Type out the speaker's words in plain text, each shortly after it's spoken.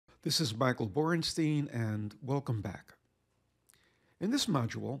This is Michael Borenstein, and welcome back. In this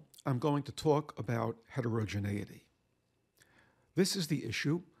module, I'm going to talk about heterogeneity. This is the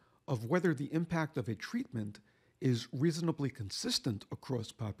issue of whether the impact of a treatment is reasonably consistent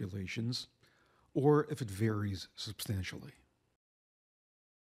across populations, or if it varies substantially.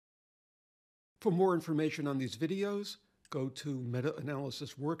 For more information on these videos, go to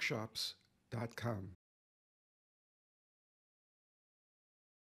meta-analysesworkshops.com.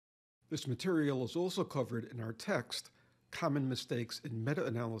 This material is also covered in our text, Common Mistakes in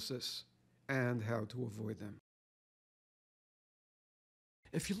Meta-Analysis and How to Avoid Them.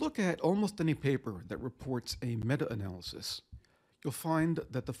 If you look at almost any paper that reports a meta-analysis, you'll find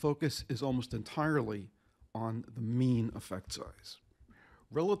that the focus is almost entirely on the mean effect size.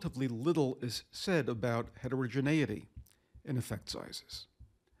 Relatively little is said about heterogeneity in effect sizes.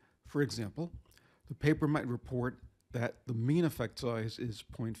 For example, the paper might report that the mean effect size is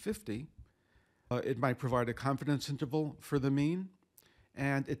 0.50. It might provide a confidence interval for the mean,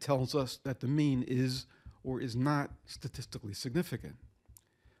 and it tells us that the mean is or is not statistically significant.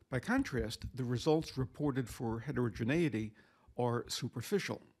 By contrast, the results reported for heterogeneity are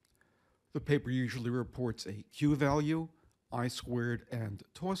superficial. The paper usually reports a Q value, I-squared, and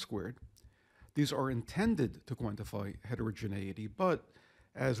tau-squared. These are intended to quantify heterogeneity, but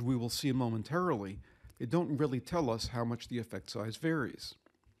as we will see momentarily, they don't really tell us how much the effect size varies.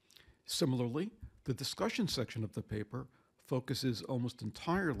 Similarly, the discussion section of the paper focuses almost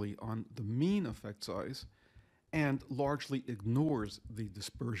entirely on the mean effect size and largely ignores the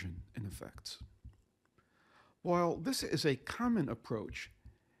dispersion in effects. While this is a common approach,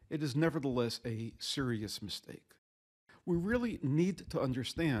 it is nevertheless a serious mistake. We really need to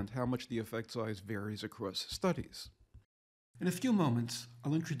understand how much the effect size varies across studies. In a few moments,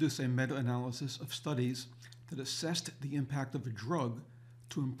 I'll introduce a meta-analysis of studies that assessed the impact of a drug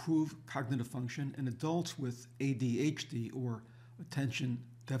to improve cognitive function in adults with ADHD, or attention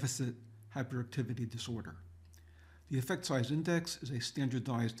deficit hyperactivity disorder. The effect size index is a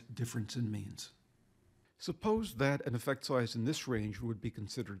standardized difference in means. Suppose that an effect size in this range would be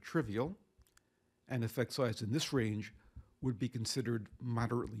considered trivial, an effect size in this range would be considered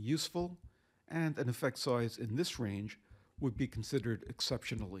moderately useful, and an effect size in this range would be considered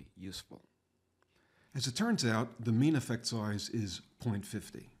exceptionally useful. As it turns out, the mean effect size is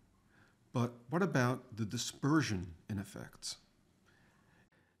 0.50. But what about the dispersion in effects?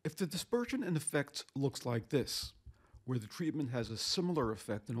 If the dispersion in effects looks like this, where the treatment has a similar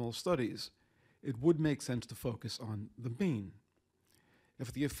effect in all studies, it would make sense to focus on the mean.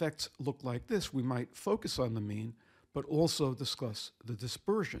 If the effects look like this, we might focus on the mean, but also discuss the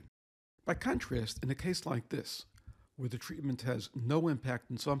dispersion. By contrast, in a case like this, where the treatment has no impact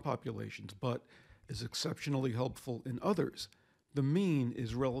in some populations, but is exceptionally helpful in others, the mean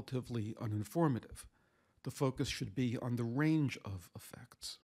is relatively uninformative. The focus should be on the range of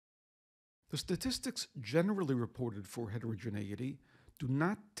effects. The statistics generally reported for heterogeneity do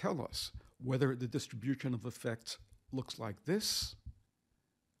not tell us whether the distribution of effects looks like this,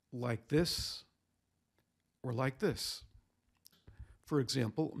 or like this. For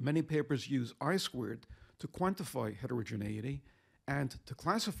example, many papers use I-squared to quantify heterogeneity and to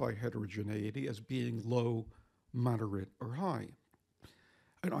classify heterogeneity as being low, moderate, or high.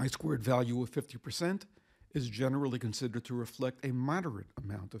 An I-squared value of 50% is generally considered to reflect a moderate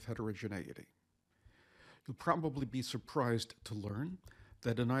amount of heterogeneity. You'll probably be surprised to learn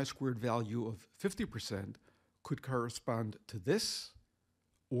that an I-squared value of 50% could correspond to this,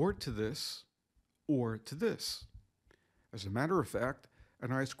 or to this, or to this. As a matter of fact,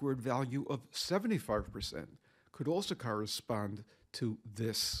 an I-squared value of 75% could also correspond to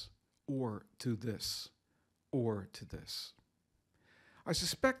this, or to this, or to this. I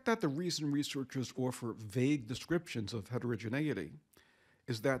suspect that the reason researchers offer vague descriptions of heterogeneity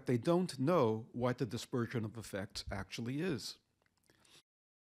is that they don't know what the dispersion of effects actually is.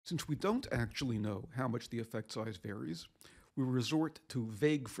 Since we don't actually know how much the effect size varies, we resort to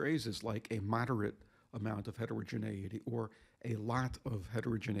vague phrases like a moderate amount of heterogeneity or a lot of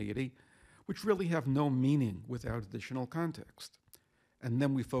heterogeneity, which really have no meaning without additional context. And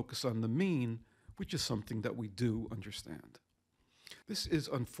then we focus on the mean, which is something that we do understand. This is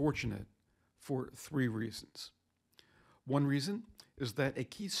unfortunate for three reasons. One reason is that a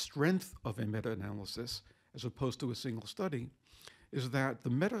key strength of a meta-analysis, as opposed to a single study, is that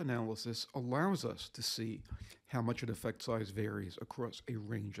the meta-analysis allows us to see how much an effect size varies across a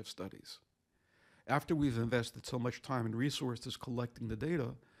range of studies. After we've invested so much time and resources collecting the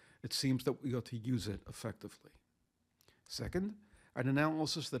data, it seems that we ought to use it effectively. Second, an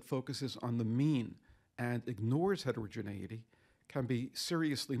analysis that focuses on the mean and ignores heterogeneity can be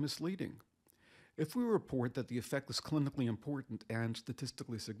seriously misleading. If we report that the effect is clinically important and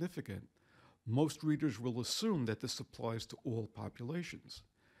statistically significant, most readers will assume that this applies to all populations.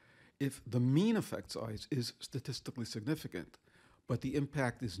 If the mean effect size is statistically significant, but the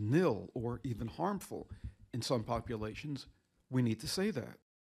impact is nil or even harmful in some populations, we need to say that.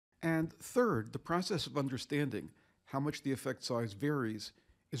 And third, the process of understanding how much the effect size varies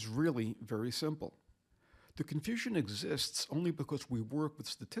is really very simple. The confusion exists only because we work with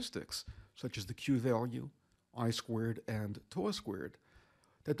statistics, such as the Q-value, I-squared, and tau-squared,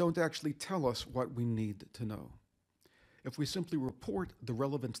 that don't actually tell us what we need to know. If we simply report the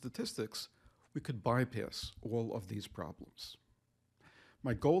relevant statistics, we could bypass all of these problems.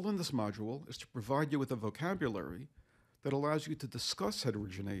 My goal in this module is to provide you with a vocabulary that allows you to discuss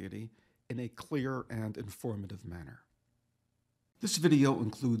heterogeneity in a clear and informative manner. This video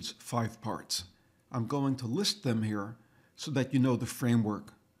includes 5 parts. I'm going to list them here so that you know the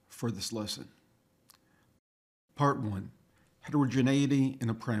framework for this lesson. Part 1, heterogeneity in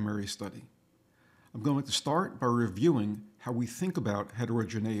a primary study. I'm going to start by reviewing how we think about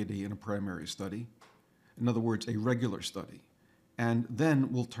heterogeneity in a primary study, in other words, a regular study, and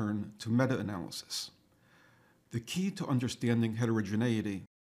then we'll turn to meta-analysis. The key to understanding heterogeneity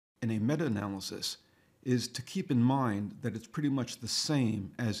in a meta-analysis is to keep in mind that it's pretty much the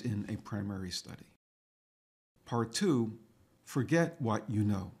same as in a primary study. Part 2, forget what you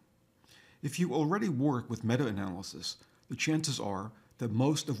know. If you already work with meta-analysis, the chances are that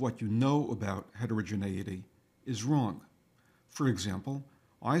most of what you know about heterogeneity is wrong. For example,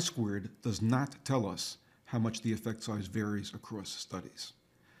 I-squared does not tell us how much the effect size varies across studies.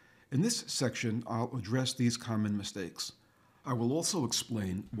 In this section, I'll address these common mistakes. I will also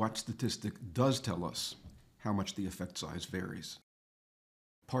explain what statistic does tell us how much the effect size varies.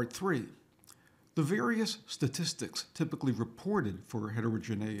 Part 3. The various statistics typically reported for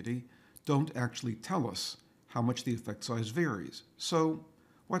heterogeneity don't actually tell us how much the effect size varies. So,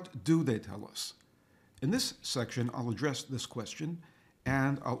 what do they tell us? In this section, I'll address this question,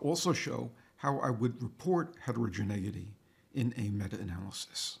 and I'll also show how I would report heterogeneity in a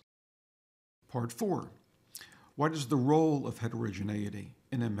meta-analysis. Part 4. What is the role of heterogeneity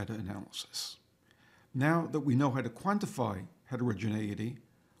in a meta-analysis? Now that we know how to quantify heterogeneity,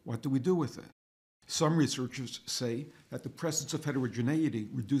 what do we do with it? Some researchers say that the presence of heterogeneity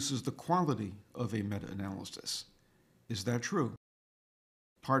reduces the quality of a meta-analysis. Is that true?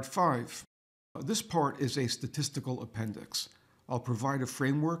 Part 5. This part is a statistical appendix. I'll provide a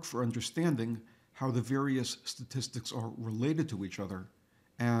framework for understanding how the various statistics are related to each other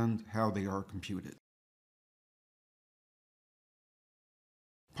and how they are computed.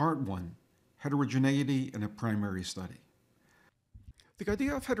 Part 1. Heterogeneity in a primary study. The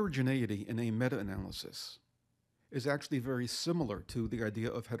idea of heterogeneity in a meta-analysis is actually very similar to the idea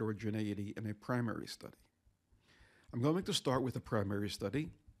of heterogeneity in a primary study. I'm going to start with a primary study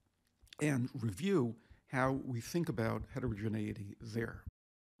and review how we think about heterogeneity there.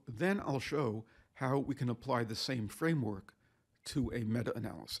 Then I'll show how we can apply the same framework to a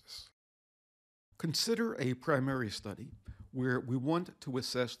meta-analysis. Consider a primary study where we want to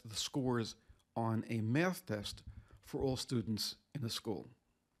assess the scores on a math test for all students in a school.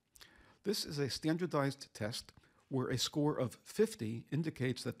 This is a standardized test where a score of 50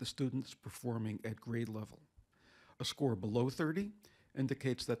 indicates that the student is performing at grade level. A score below 30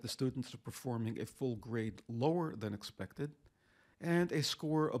 indicates that the students are performing a full grade lower than expected, and a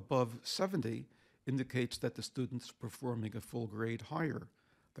score above 70 indicates that the students are performing a full grade higher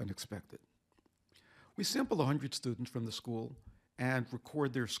than expected. We sample 100 students from the school and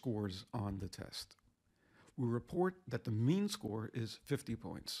record their scores on the test. We report that the mean score is 50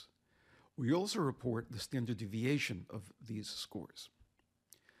 points. We also report the standard deviation of these scores.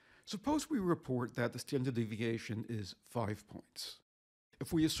 Suppose we report that the standard deviation is 5 points.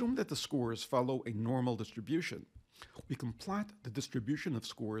 If we assume that the scores follow a normal distribution, we can plot the distribution of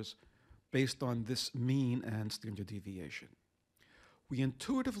scores based on this mean and standard deviation. We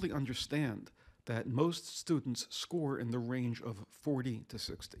intuitively understand that most students score in the range of 40 to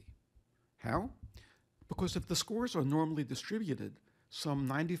 60. How? Because if the scores are normally distributed, some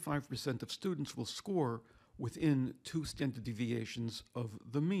 95% of students will score within 2 standard deviations of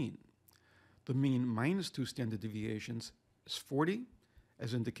the mean. The mean minus 2 standard deviations is 40,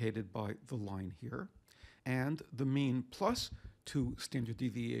 as indicated by the line here, and the mean plus 2 standard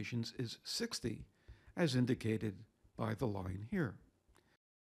deviations is 60, as indicated by the line here.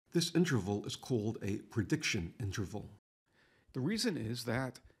 This interval is called a prediction interval. The reason is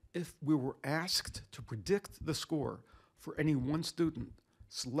that if we were asked to predict the score for any one student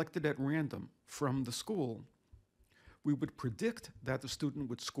selected at random from the school, We would predict that the student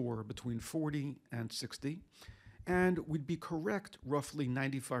would score between 40 and 60, and we'd be correct roughly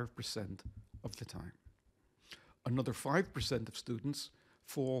 95% of the time. Another 5% of students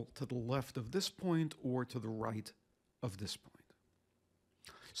fall to the left of this point or to the right of this point.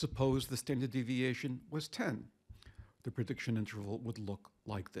 Suppose the standard deviation was 10. The prediction interval would look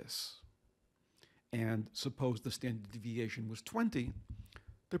like this. And suppose the standard deviation was 20,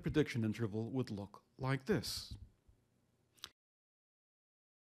 the prediction interval would look like this.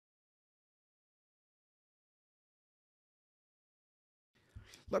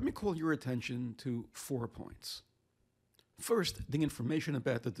 Let me call your attention to 4 points. First, the information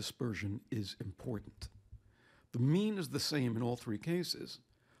about the dispersion is important. The mean is the same in all 3 cases,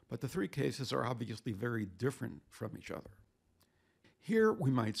 but the 3 cases are obviously very different from each other. Here, we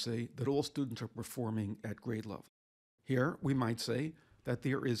might say that all students are performing at grade level. Here, we might say that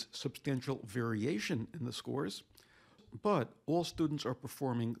there is substantial variation in the scores, but all students are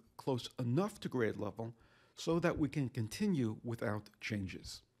performing close enough to grade level so that we can continue without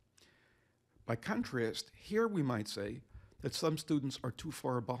changes. By contrast, here we might say that some students are too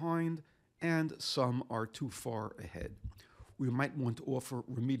far behind and some are too far ahead. We might want to offer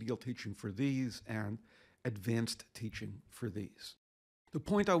remedial teaching for these and advanced teaching for these. The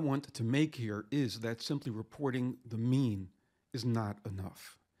point I want to make here is that simply reporting the mean is not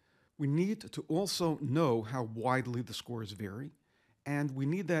enough. We need to also know how widely the scores vary, and we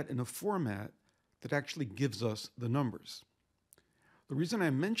need that in a format that actually gives us the numbers. The reason I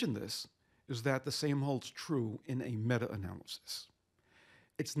mention this is that the same holds true in a meta-analysis.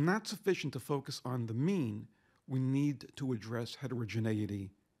 It's not sufficient to focus on the mean. We need to address heterogeneity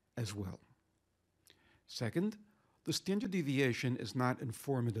as well. Second, the standard deviation is not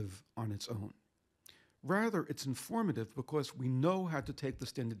informative on its own. Rather, it's informative because we know how to take the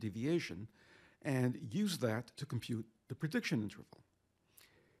standard deviation and use that to compute the prediction interval.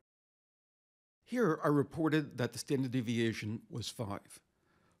 Here, I reported that the standard deviation was 5,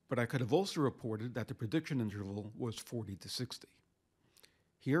 but I could have also reported that the prediction interval was 40 to 60.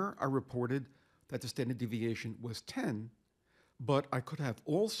 Here, I reported that the standard deviation was 10, but I could have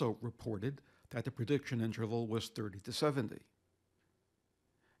also reported that the prediction interval was 30 to 70.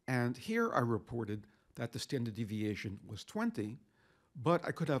 And here I reported that the standard deviation was 20, but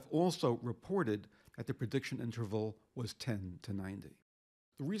I could have also reported that the prediction interval was 10 to 90.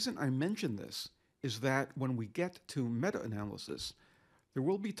 The reason I mention this is that when we get to meta-analysis, there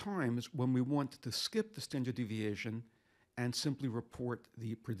will be times when we want to skip the standard deviation and simply report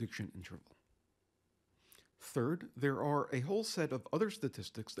the prediction interval. Third, there are a whole set of other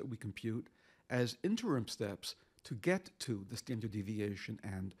statistics that we compute as interim steps to get to the standard deviation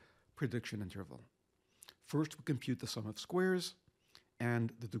and prediction interval. First, we compute the sum of squares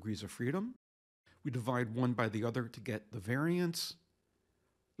and the degrees of freedom. We divide one by the other to get the variance.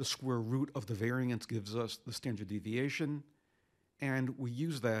 The square root of the variance gives us the standard deviation, and we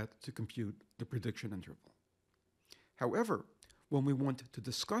use that to compute the prediction interval. However, when we want to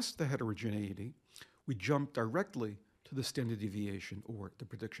discuss the heterogeneity, we jump directly to the standard deviation or the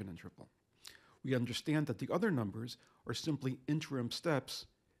prediction interval. We understand that the other numbers are simply interim steps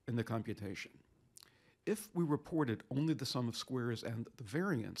in the computation. If we reported only the sum of squares and the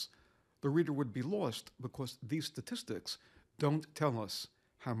variance, the reader would be lost because these statistics don't tell us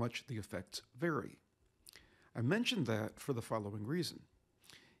how much the effects vary. I mention that for the following reason.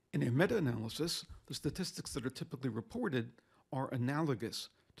 In a meta-analysis, the statistics that are typically reported are analogous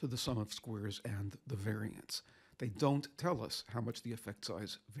to the sum of squares and the variance. They don't tell us how much the effect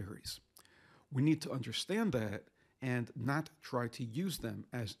size varies. We need to understand that and not try to use them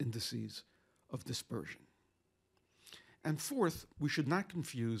as indices of dispersion. And fourth, we should not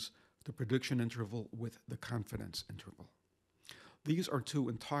confuse the prediction interval with the confidence interval. These are 2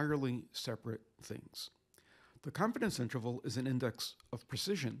 entirely separate things. The confidence interval is an index of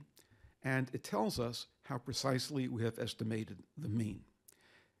precision, and it tells us how precisely we have estimated the mean.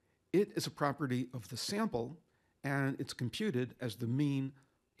 It is a property of the sample, and it's computed as the mean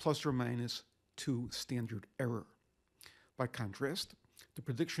plus or minus 2 standard error. By contrast, the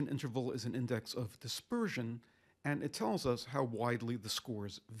prediction interval is an index of dispersion, and it tells us how widely the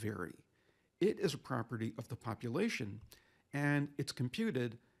scores vary. It is a property of the population, and it's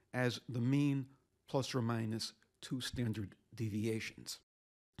computed as the mean plus or minus 2 standard deviations.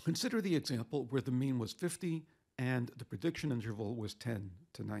 Consider the example where the mean was 50 and the prediction interval was 10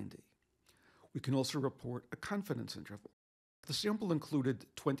 to 90. We can also report a confidence interval. If the sample included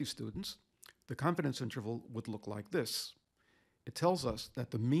 20 students, the confidence interval would look like this. It tells us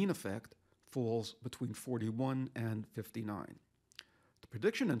that the mean effect falls between 41 and 59. The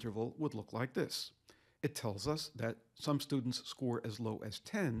prediction interval would look like this. It tells us that some students score as low as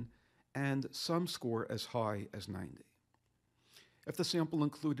 10 and some score as high as 90. If the sample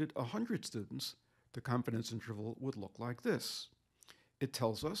included 100 students, the confidence interval would look like this. It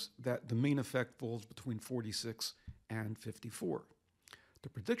tells us that the mean effect falls between 46 and 54. The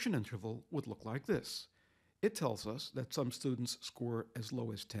prediction interval would look like this. It tells us that some students score as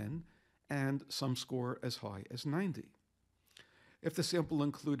low as 10 and some score as high as 90. If the sample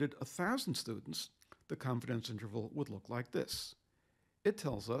included 1,000 students, the confidence interval would look like this. It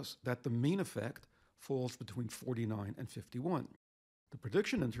tells us that the mean effect falls between 49 and 51. The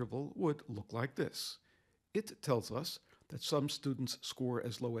prediction interval would look like this. It tells us that some students score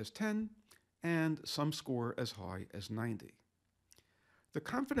as low as 10 and some score as high as 90. The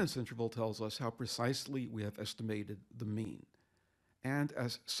confidence interval tells us how precisely we have estimated the mean, and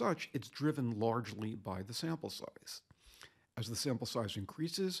as such, it's driven largely by the sample size. As the sample size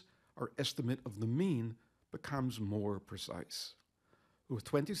increases, our estimate of the mean becomes more precise. With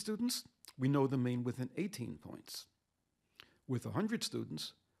 20 students, we know the mean within 18 points. With 100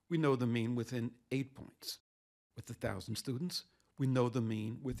 students, we know the mean within 8 points. With 1,000 students, we know the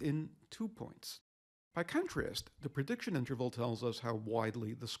mean within 2 points. By contrast, the prediction interval tells us how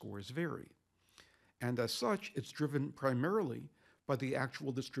widely the scores vary. And as such, it's driven primarily by the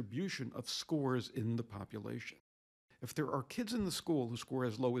actual distribution of scores in the population. If there are kids in the school who score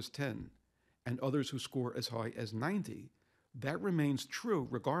as low as 10 and others who score as high as 90, that remains true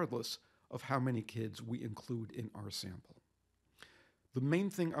regardless of how many kids we include in our sample. The main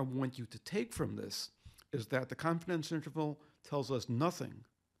thing I want you to take from this is that the confidence interval tells us nothing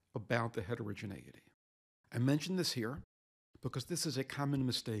about the heterogeneity. I mention this here because this is a common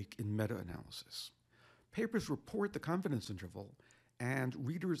mistake in meta-analysis. Papers report the confidence interval, and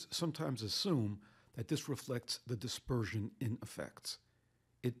readers sometimes assume that this reflects the dispersion in effects.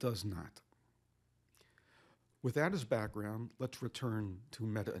 It does not. With that as background, let's return to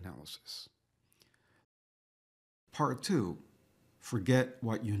meta-analysis. Part 2, forget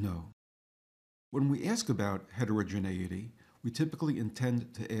what you know. When we ask about heterogeneity, we typically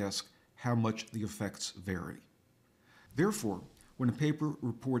intend to ask how much the effects vary. Therefore, when a paper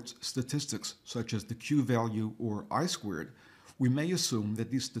reports statistics such as the Q value or I-squared, we may assume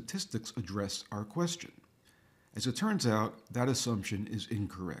that these statistics address our question. As it turns out, that assumption is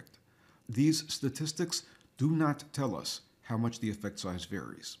incorrect. These statistics do not tell us how much the effect size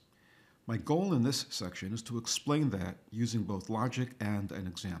varies. My goal in this section is to explain that using both logic and an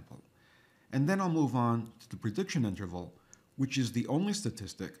example. And then I'll move on to the prediction interval, which is the only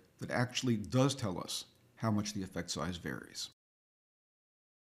statistic that actually does tell us how much the effect size varies.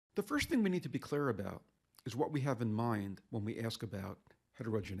 The first thing we need to be clear about is what we have in mind when we ask about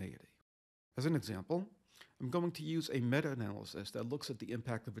heterogeneity. As an example, I'm going to use a meta-analysis that looks at the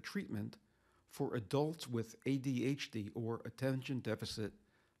impact of a treatment for adults with ADHD, or attention deficit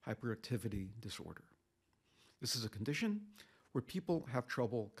hyperactivity disorder. This is a condition where people have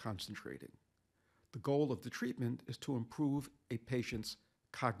trouble concentrating. The goal of the treatment is to improve a patient's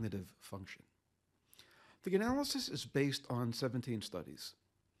cognitive function. The analysis is based on 17 studies.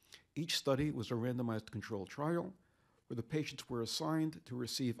 Each study was a randomized controlled trial where the patients were assigned to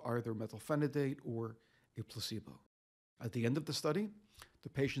receive either methylphenidate or a placebo. At the end of the study, the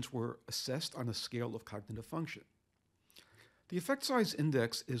patients were assessed on a scale of cognitive function. The effect size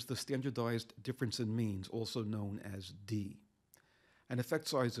index is the standardized difference in means, also known as D. An effect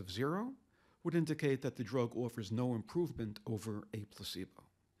size of 0 would indicate that the drug offers no improvement over a placebo.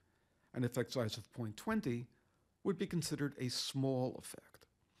 An effect size of 0.20 would be considered a small effect.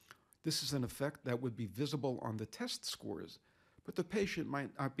 This is an effect that would be visible on the test scores, but the patient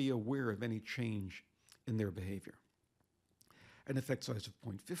might not be aware of any change in their behavior. An effect size of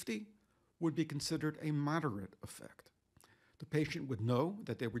 0.50 would be considered a moderate effect. The patient would know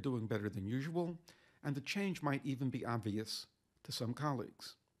that they were doing better than usual, and the change might even be obvious to some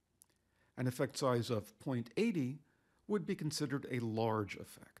colleagues. An effect size of 0.80 would be considered a large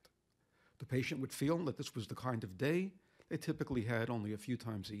effect. The patient would feel that this was the kind of day they typically had only a few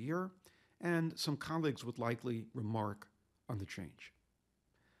times a year, and some colleagues would likely remark on the change.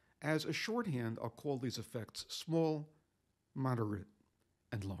 As a shorthand, I'll call these effects small, moderate,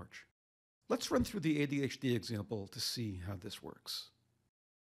 and large. Let's run through the ADHD example to see how this works.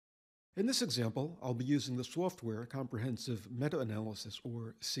 In this example, I'll be using the software Comprehensive Meta-Analysis,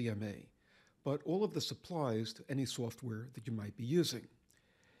 or CMA, but all of this applies to any software that you might be using.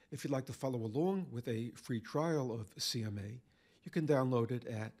 If you'd like to follow along with a free trial of CMA, you can download it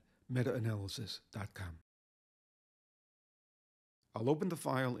at metaanalysis.com. I'll open the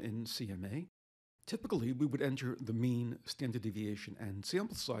file in CMA. Typically, we would enter the mean, standard deviation, and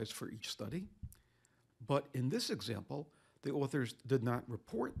sample size for each study. But in this example, the authors did not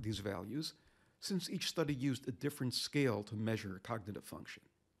report these values since each study used a different scale to measure cognitive function.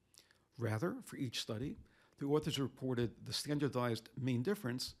 Rather, for each study, the authors reported the standardized mean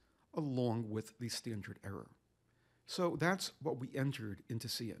difference along with the standard error. So that's what we entered into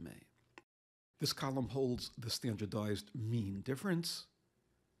CMA. This column holds the standardized mean difference.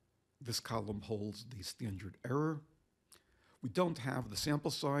 This column holds the standard error. We don't have the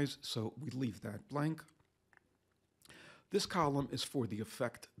sample size, so we leave that blank. This column is for the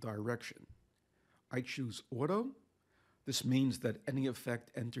effect direction. I choose auto. This means that any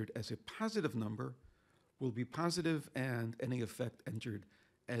effect entered as a positive number will be positive, and any effect entered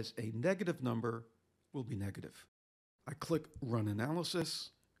as a negative number will be negative. I click Run Analysis,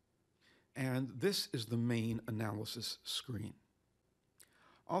 and this is the main analysis screen.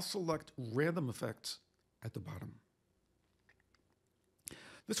 I'll select Random Effects at the bottom.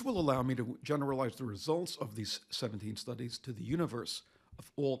 This will allow me to generalize the results of these 17 studies to the universe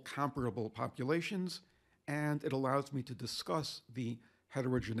of all comparable populations, and it allows me to discuss the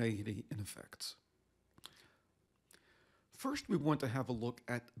heterogeneity in effects. First, we want to have a look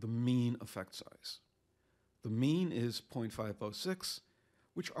at the mean effect size. The mean is 0.506,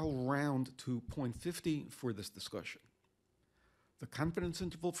 which I'll round to 0.50 for this discussion. The confidence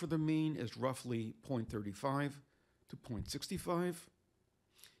interval for the mean is roughly 0.35 to 0.65.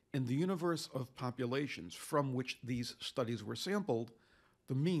 In the universe of populations from which these studies were sampled,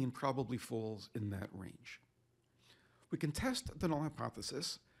 the mean probably falls in that range. We can test the null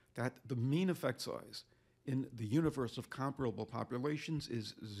hypothesis that the mean effect size in the universe of comparable populations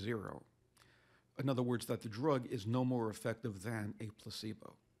is 0. In other words, that the drug is no more effective than a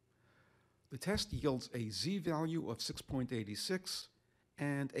placebo. The test yields a z-value of 6.86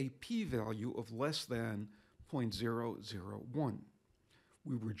 and a p-value of less than 0.001.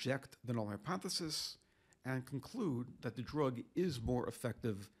 We reject the null hypothesis and conclude that the drug is more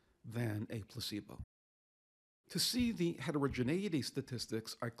effective than a placebo. To see the heterogeneity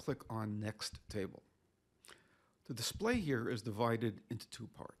statistics, I click on Next Table. The display here is divided into two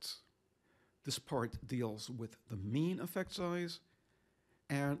parts. This part deals with the mean effect size,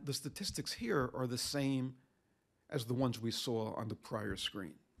 and the statistics here are the same as the ones we saw on the prior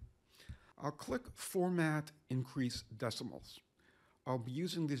screen. I'll click Format Increase Decimals. I'll be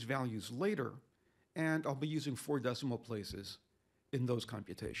using these values later, and I'll be using 4 decimal places in those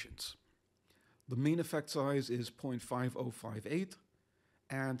computations. The mean effect size is 0.5058,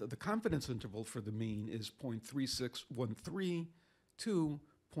 and the confidence interval for the mean is 0.3613 to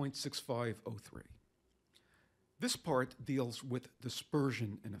 0.6503. This part deals with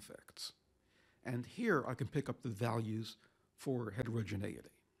dispersion in effects, and here I can pick up the values for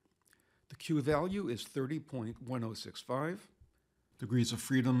heterogeneity. The Q value is 30.1065. Degrees of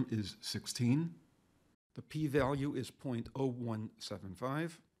freedom is 16. The p-value is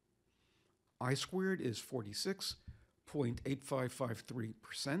 0.0175. I-squared is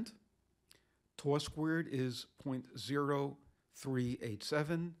 46.8553%. Tau squared is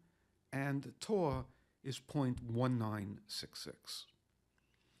 0.0387, and tau is 0.1966.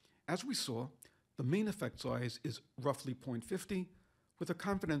 As we saw, the mean effect size is roughly 0.50, with a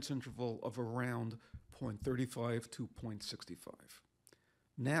confidence interval of around 0.35 to 0.65.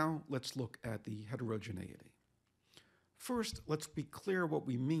 Now let's look at the heterogeneity. First, let's be clear what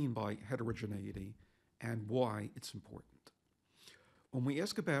we mean by heterogeneity and why it's important. When we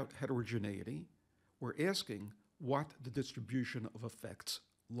ask about heterogeneity, we're asking what the distribution of effects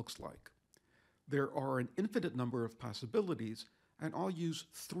looks like. There are an infinite number of possibilities, and I'll use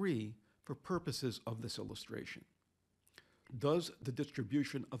 3 for purposes of this illustration. Does the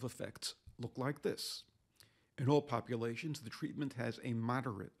distribution of effects look like this? In all populations, the treatment has a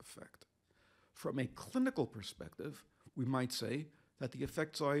moderate effect. From a clinical perspective, we might say that the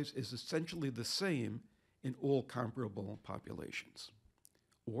effect size is essentially the same in all comparable populations.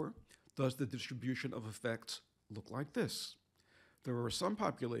 Or does the distribution of effects look like this? There are some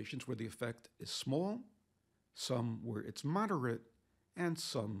populations where the effect is small, some where it's moderate, and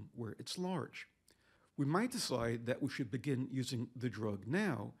some where it's large. We might decide that we should begin using the drug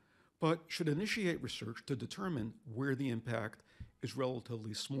now, but should initiate research to determine where the impact is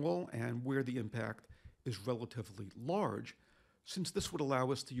relatively small and where the impact is relatively large, since this would allow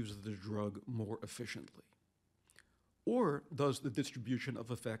us to use the drug more efficiently. Or does the distribution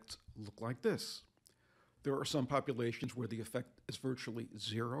of effects look like this? There are some populations where the effect is virtually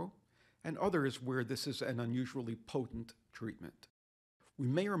 0, and others where this is an unusually potent treatment. We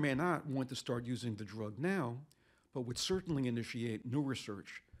may or may not want to start using the drug now, but would certainly initiate new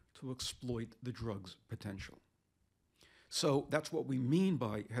research to exploit the drug's potential. So that's what we mean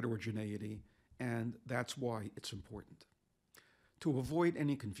by heterogeneity and that's why it's important. To avoid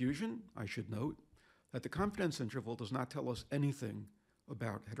any confusion, I should note that the confidence interval does not tell us anything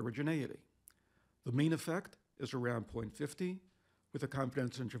about heterogeneity. The mean effect is around 0.50 with a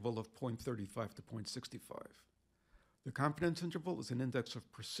confidence interval of 0.35 to 0.65. The confidence interval is an index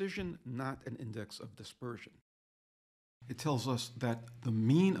of precision, not an index of dispersion. It tells us that the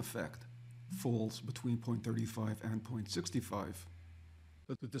mean effect falls between 0.35 and 0.65,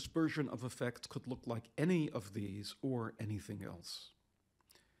 but the dispersion of effects could look like any of these or anything else.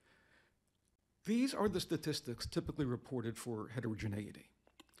 These are the statistics typically reported for heterogeneity.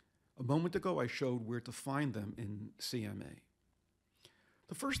 A moment ago, I showed where to find them in CMA.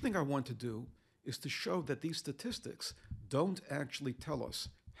 The first thing I want to do is to show that these statistics don't actually tell us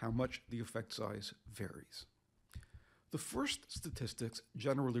how much the effect size varies. The first statistics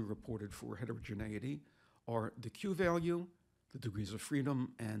generally reported for heterogeneity are the Q value, the degrees of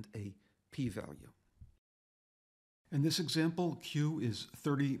freedom, and a p-value. In this example, Q is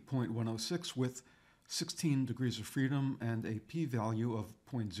 30.106 with 16 degrees of freedom and a p-value of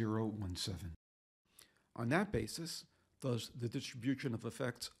 0.017. On that basis, does the distribution of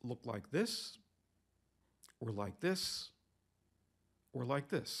effects look like this, or like this, or like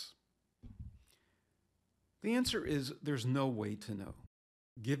this? The answer is there's no way to know.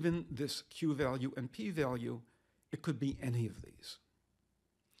 Given this Q value and p value, it could be any of these.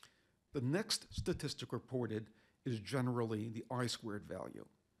 The next statistic reported is generally the I-squared value.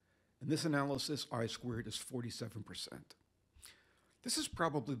 In this analysis, I-squared is 47%. This is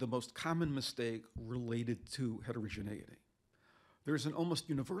probably the most common mistake related to heterogeneity. There's an almost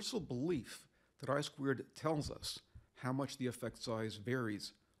universal belief that I-squared tells us how much the effect size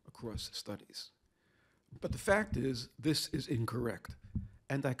varies across studies. But the fact is, this is incorrect,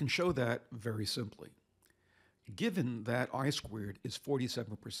 and I can show that very simply. Given that I-squared is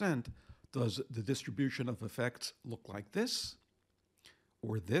 47%, does the distribution of effects look like this,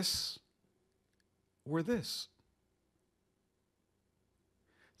 or this, or this?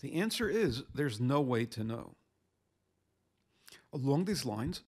 The answer is there's no way to know. Along these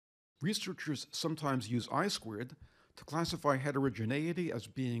lines, researchers sometimes use I-squared to classify heterogeneity as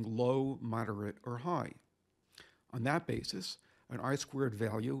being low, moderate, or high. On that basis, an I-squared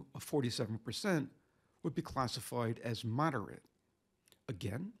value of 47% would be classified as moderate.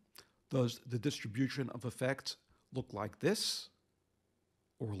 Again, does the distribution of effects look like this,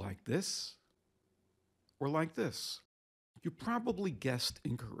 or like this, or like this? You probably guessed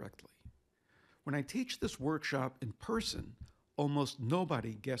incorrectly. When I teach this workshop in person, almost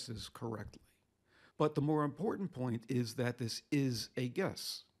nobody guesses correctly. But the more important point is that this is a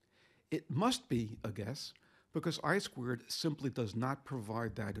guess. It must be a guess because I-squared simply does not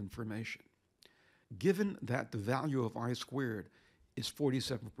provide that information. Given that the value of I-squared is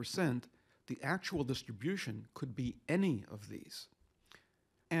 47%, the actual distribution could be any of these.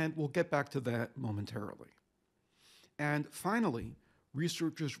 And we'll get back to that momentarily. And finally,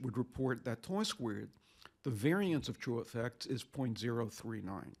 researchers would report that chi-squared, the variance of true effects, is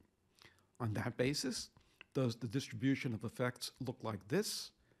 0.039. On that basis, does the distribution of effects look like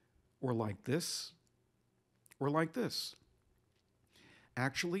this, or like this, or like this?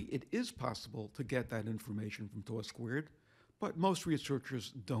 Actually, it is possible to get that information from chi-squared, but most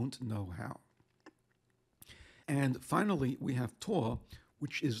researchers don't know how. And finally, we have tau,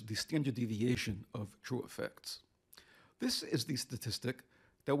 which is the standard deviation of true effects. This is the statistic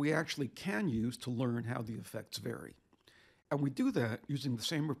that we actually can use to learn how the effects vary. And we do that using the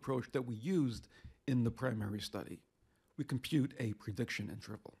same approach that we used in the primary study. We compute a prediction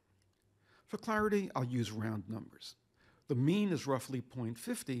interval. For clarity, I'll use round numbers. The mean is roughly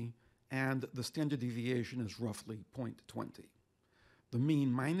 0.50, and the standard deviation is roughly 0.20. The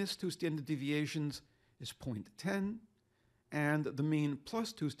mean minus 2 standard deviations is 0.10, and the mean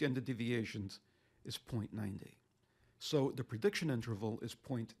plus 2 standard deviations is 0.90. So the prediction interval is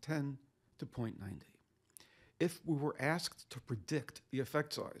 0.10 to 0.90. If we were asked to predict the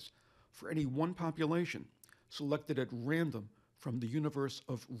effect size for any one population selected at random from the universe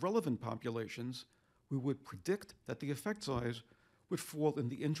of relevant populations, we would predict that the effect size would fall in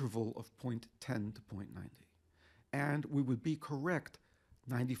the interval of 0.10 to 0.90. And we would be correct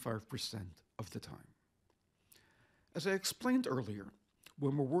 95% of the time. As I explained earlier,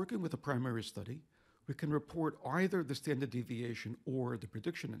 when we're working with a primary study, we can report either the standard deviation or the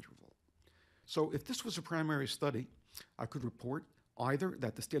prediction interval. So if this was a primary study, I could report either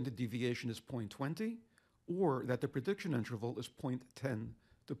that the standard deviation is 0.20 or that the prediction interval is 0.10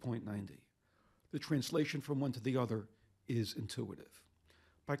 to 0.90. The translation from one to the other is intuitive.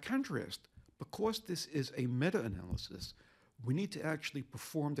 By contrast, because this is a meta-analysis, we need to actually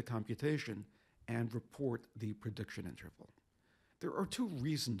perform the computation and report the prediction interval. There are two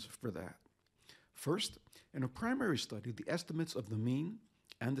reasons for that. First, in a primary study, the estimates of the mean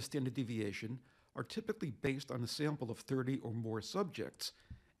and the standard deviation are typically based on a sample of 30 or more subjects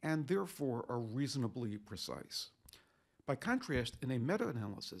and therefore are reasonably precise. By contrast, in a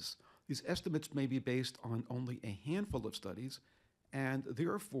meta-analysis, these estimates may be based on only a handful of studies and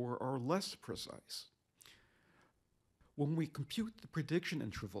therefore are less precise. When we compute the prediction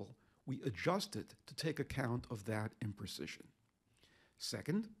interval, we adjust it to take account of that imprecision.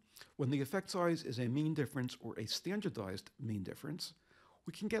 Second, when the effect size is a mean difference or a standardized mean difference,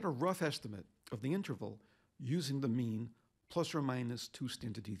 we can get a rough estimate of the interval using the mean plus or minus 2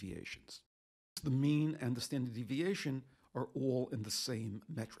 standard deviations. The mean and the standard deviation are all in the same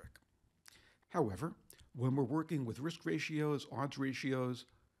metric. However, when we're working with risk ratios, odds ratios,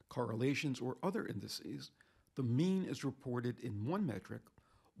 correlations, or other indices, the mean is reported in one metric,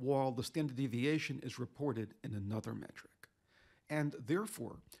 while the standard deviation is reported in another metric. And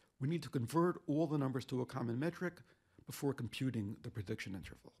therefore, we need to convert all the numbers to a common metric before computing the prediction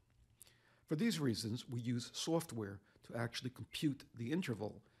interval. For these reasons, we use software to actually compute the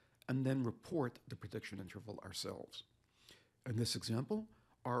interval and then report the prediction interval ourselves. In this example,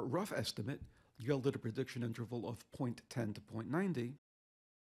 our rough estimate yielded a prediction interval of 0.10 to 0.90.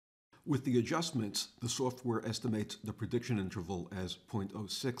 With the adjustments, the software estimates the prediction interval as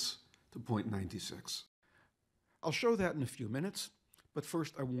 0.06 to 0.96. I'll show that in a few minutes, but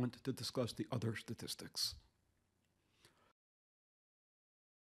first I want to discuss the other statistics.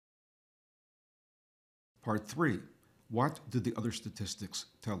 Part 3. What did the other statistics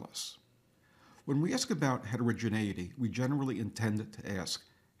tell us? When we ask about heterogeneity, we generally intend to ask,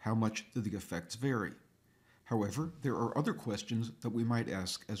 how much do the effects vary? However, there are other questions that we might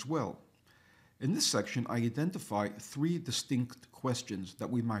ask as well. In this section, I identify 3 distinct questions that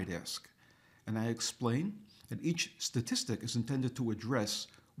we might ask, and I explain that each statistic is intended to address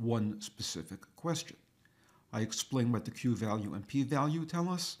one specific question. I explain what the Q-value and P-value tell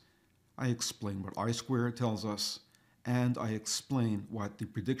us, I explain what I-squared tells us, and I explain what the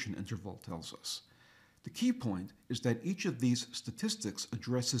prediction interval tells us. The key point is that each of these statistics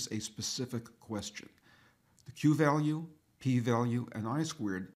addresses a specific question. The Q-value, P-value, and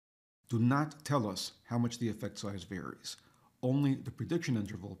I-squared do not tell us how much the effect size varies. Only the prediction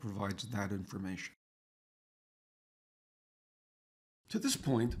interval provides that information. To this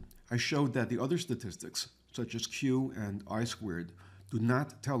point, I showed that the other statistics, such as Q and I-squared, do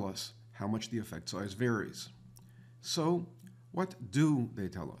not tell us how much the effect size varies. So, what do they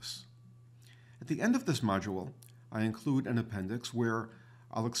tell us? At the end of this module, I include an appendix where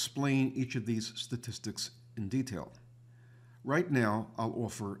I'll explain each of these statistics in detail. Right now, I'll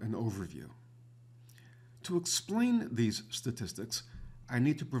offer an overview. To explain these statistics, I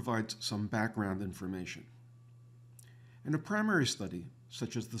need to provide some background information. In a primary study,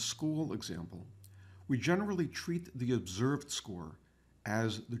 such as the school example, we generally treat the observed score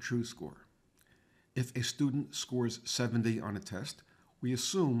as the true score. If a student scores 70 on a test, we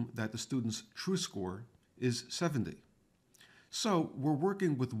assume that the student's true score is 70. So we're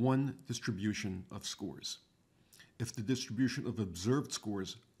working with one distribution of scores. If the distribution of observed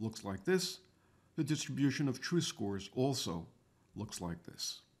scores looks like this, the distribution of true scores also looks like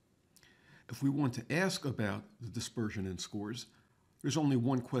this. If we want to ask about the dispersion in scores, there's only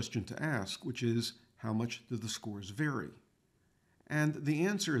one question to ask, which is, how much do the scores vary? And the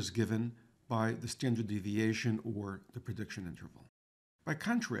answer is given by the standard deviation or the prediction interval. By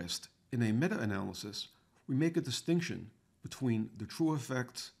contrast, in a meta-analysis, we make a distinction between the true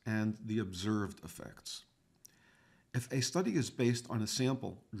effects and the observed effects. If a study is based on a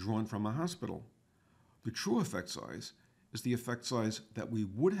sample drawn from a hospital, the true effect size is the effect size that we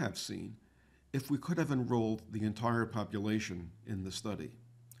would have seen if we could have enrolled the entire population in the study,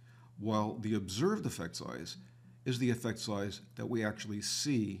 while the observed effect size is the effect size that we actually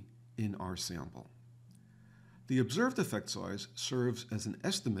see in our sample. The observed effect size serves as an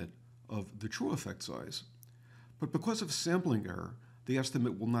estimate of the true effect size, but because of sampling error, the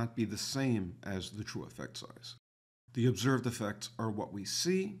estimate will not be the same as the true effect size. The observed effects are what we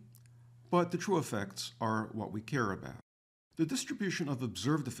see, but the true effects are what we care about. The distribution of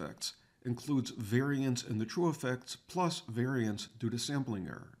observed effects includes variance in the true effects plus variance due to sampling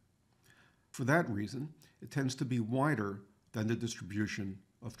error. For that reason, it tends to be wider than the distribution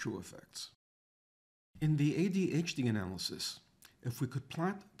of true effects. In the ADHD analysis, if we could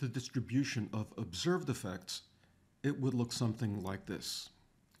plot the distribution of observed effects, it would look something like this.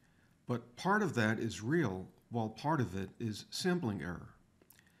 But part of that is real, while part of it is sampling error.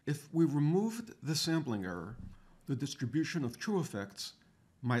 If we removed the sampling error, the distribution of true effects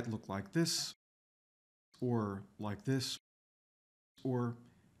might look like this, or like this, or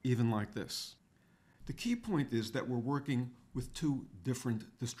even like this. The key point is that we're working with two different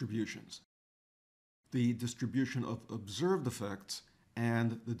distributions: the distribution of observed effects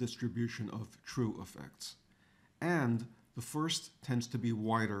and the distribution of true effects. And the first tends to be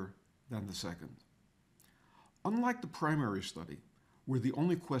wider than the second. Unlike the primary study, where the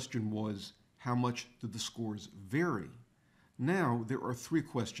only question was how much do the scores vary, now there are three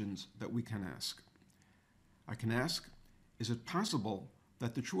questions that we can ask. I can ask, is it possible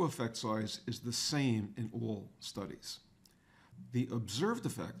that the true effect size is the same in all studies? The observed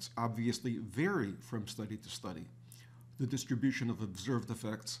effects obviously vary from study to study. The distribution of observed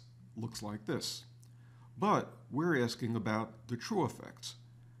effects looks like this. But we're asking about the true effects.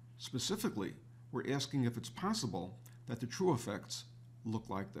 Specifically, we're asking if it's possible that the true effects look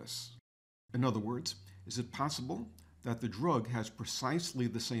like this. In other words, is it possible that the drug has precisely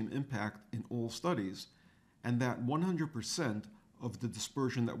the same impact in all studies, and that 100% of the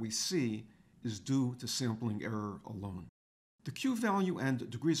dispersion that we see is due to sampling error alone? The Q-value and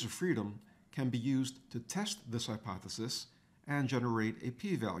degrees of freedom can be used to test this hypothesis and generate a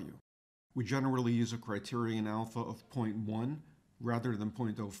p-value. We generally use a criterion alpha of 0.1 rather than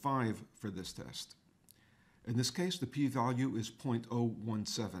 0.05 for this test. In this case, the p-value is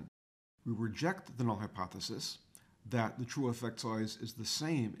 0.017. We reject the null hypothesis that the true effect size is the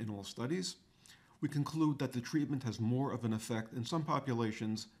same in all studies. We conclude that the treatment has more of an effect in some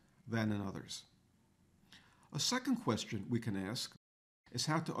populations than in others. A second question we can ask is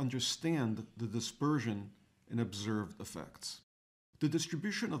how to understand the dispersion in observed effects. The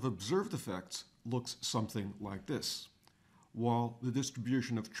distribution of observed effects looks something like this, while the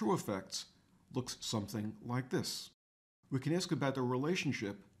distribution of true effects looks something like this. We can ask about the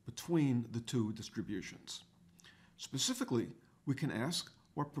relationship between the two distributions. Specifically, we can ask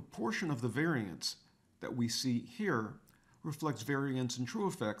what proportion of the variance that we see here reflects variance in true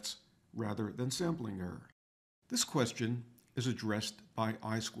effects rather than sampling error. This question is addressed by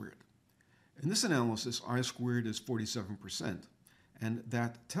I-squared. In this analysis, I-squared is 47%, and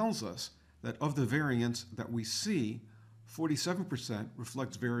that tells us that of the variance that we see, 47%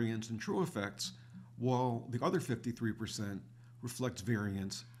 reflects variance in true effects, while the other 53% reflects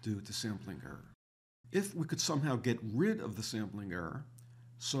variance due to sampling error. If we could somehow get rid of the sampling error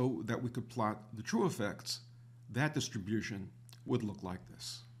so that we could plot the true effects, that distribution would look like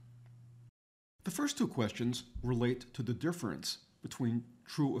this. The first two questions relate to the difference between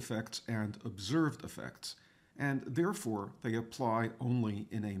true effects and observed effects, and therefore they apply only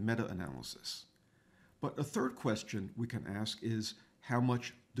in a meta-analysis. But a third question we can ask is, how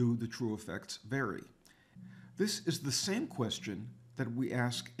much do the true effects vary? This is the same question that we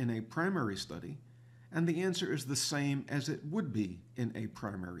ask in a primary study, and the answer is the same as it would be in a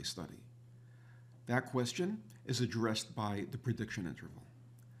primary study. That question is addressed by the prediction interval.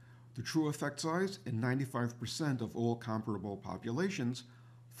 The true effect size in 95% of all comparable populations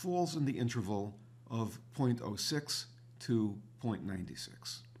falls in the interval of 0.06 to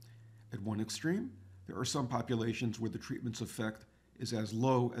 0.96. At one extreme, there are some populations where the treatment's effect is as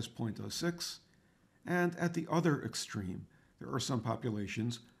low as 0.06, and at the other extreme, there are some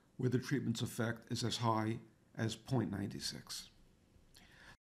populations where the treatment's effect is as high as 0.96.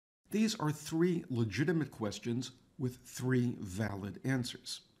 These are three legitimate questions with three valid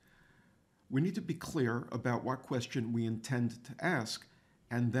answers. We need to be clear about what question we intend to ask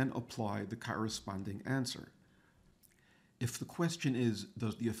and then apply the corresponding answer. If the question is,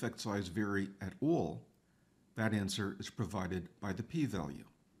 does the effect size vary at all, that answer is provided by the p-value.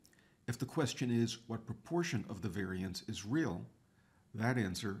 If the question is, what proportion of the variance is real, that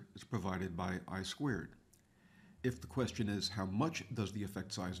answer is provided by I-squared. If the question is, how much does the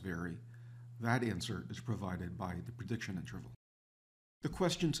effect size vary, that answer is provided by the prediction interval. The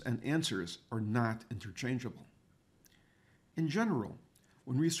questions and answers are not interchangeable. In general,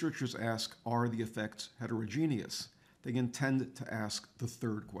 when researchers ask, are the effects heterogeneous, they intend to ask the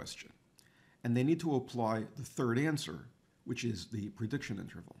third question, and they need to apply the third answer, which is the prediction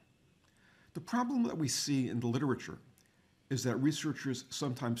interval. The problem that we see in the literature is that researchers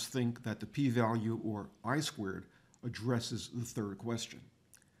sometimes think that the p-value, or I-squared, addresses the third question.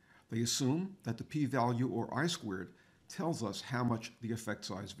 They assume that the p-value, or I-squared, tells us how much the effect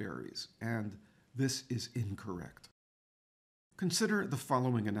size varies, and this is incorrect. Consider the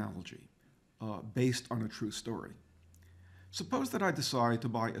following analogy, based on a true story. Suppose that I decide to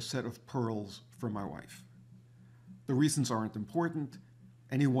buy a set of pearls for my wife. The reasons aren't important.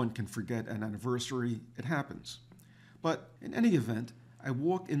 Anyone can forget an anniversary. It happens. But in any event, I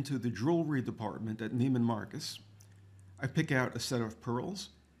walk into the jewelry department at Neiman Marcus. I pick out a set of pearls,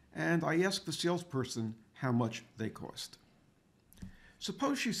 and I ask the salesperson how much they cost.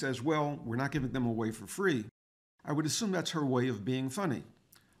 Suppose she says, well, we're not giving them away for free. I would assume that's her way of being funny.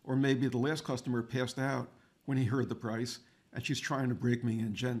 Or maybe the last customer passed out when he heard the price and she's trying to break me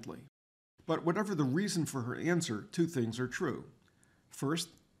in gently. But whatever the reason for her answer, two things are true. First,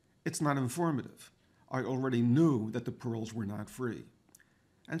 it's not informative. I already knew that the pearls were not free.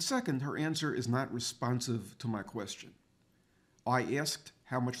 And second, her answer is not responsive to my question. I asked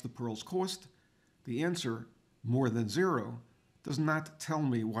how much the pearls cost. The answer, more than zero, does not tell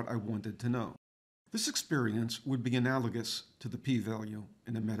me what I wanted to know. This experience would be analogous to the p-value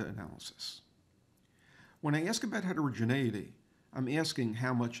in a meta-analysis. When I ask about heterogeneity, I'm asking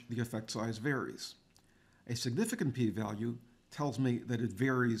how much the effect size varies. A significant p-value tells me that it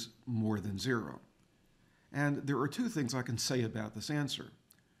varies more than zero. And there are two things I can say about this answer.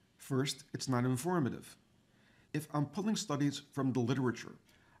 First, it's not informative. If I'm pulling studies from the literature,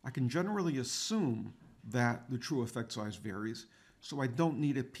 I can generally assume that the true effect size varies, so I don't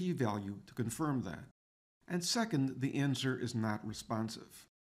need a p-value to confirm that. And second, the answer is not responsive.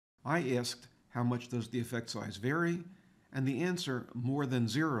 I asked, how much does the effect size vary? And the answer, more than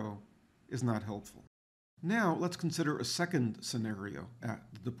zero, is not helpful. Now let's consider a second scenario at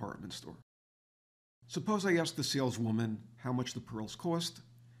the department store. Suppose I ask the saleswoman how much the pearls cost,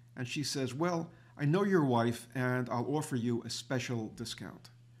 and she says, well, I know your wife and I'll offer you a special discount.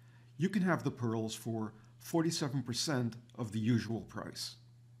 You can have the pearls for 47% of the usual price.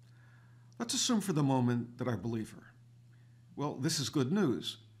 Let's assume for the moment that I believe her. Well, this is good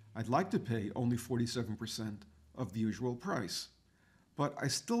news. I'd like to pay only 47% of the usual price, but I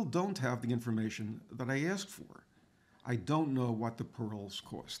still don't have the information that I asked for. I don't know what the pearls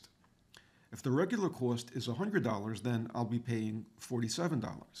cost. If the regular cost is $100, then I'll be paying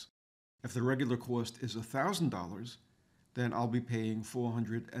 $47. If the regular cost is $1,000, then I'll be paying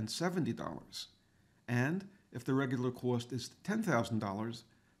 $470. And if the regular cost is $10,000,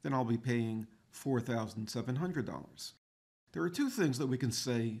 then I'll be paying $4,700. There are two things that we can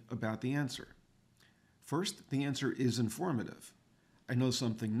say about the answer. First, the answer is informative. I know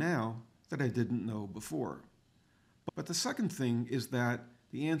something now that I didn't know before. But the second thing is that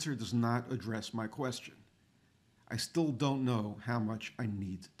the answer does not address my question. I still don't know how much I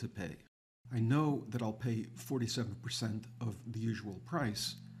need to pay. I know that I'll pay 47% of the usual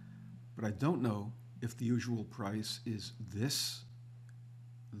price, but I don't know if the usual price is this,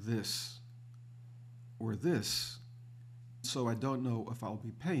 or this, so I don't know if I'll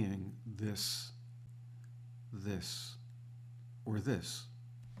be paying this, or this.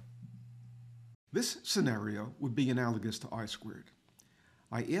 This scenario would be analogous to I-squared.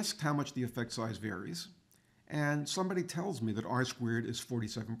 I asked how much the effect size varies, and somebody tells me that I-squared is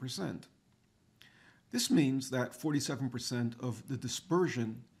 47%. This means that 47% of the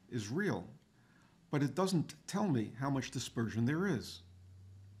dispersion is real, but it doesn't tell me how much dispersion there is.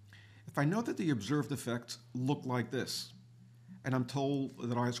 If I know that the observed effects look like this, and I'm told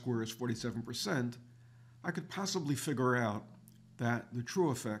that I-squared is 47%, I could possibly figure out that the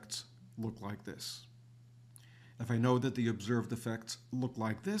true effects look like this. If I know that the observed effects look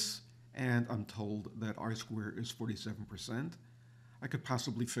like this, and I'm told that I-squared is 47%, I could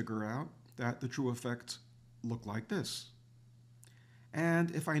possibly figure out that the true effects look like this.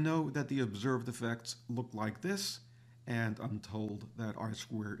 And if I know that the observed effects look like this, and I'm told that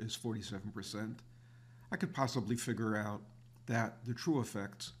I-squared is 47%, I could possibly figure out that the true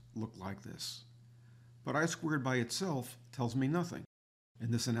effects look like this. But I-squared by itself tells me nothing. In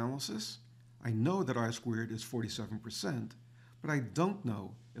this analysis, I know that I-squared is 47%, but I don't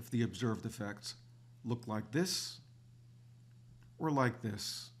know if the observed effects look like this, or like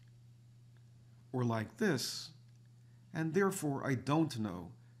this, or like this, and therefore I don't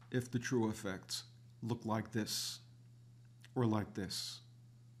know if the true effects look like this, or like this,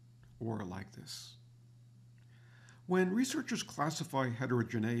 or like this. When researchers classify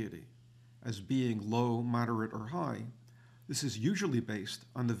heterogeneity as being low, moderate, or high, this is usually based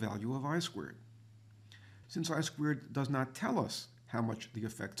on the value of I-squared. Since I-squared does not tell us how much the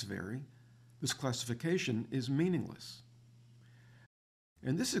effects vary, this classification is meaningless.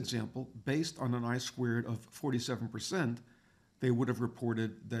 In this example, based on an I-squared of 47%, they would have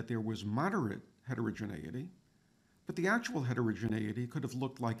reported that there was moderate heterogeneity, but the actual heterogeneity could have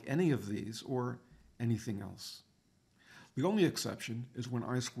looked like any of these or anything else. The only exception is when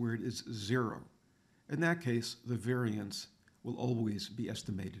I-squared is 0. In that case, the variance will always be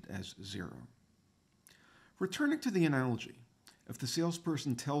estimated as 0. Returning to the analogy, if the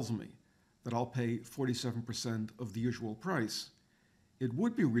salesperson tells me that I'll pay 47% of the usual price, it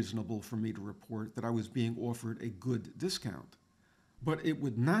would be reasonable for me to report that I was being offered a good discount. But it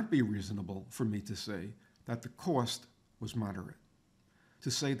would not be reasonable for me to say that the cost was moderate. To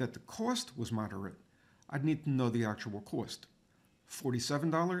say that the cost was moderate, I'd need to know the actual cost.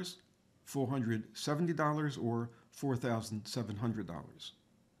 $47, $470, or $4,700.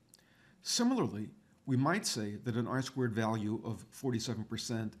 Similarly, we might say that an I-squared value of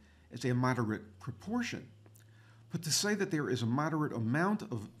 47% is a moderate proportion. But to say that there is a moderate amount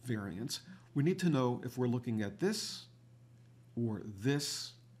of variance, we need to know if we're looking at this, or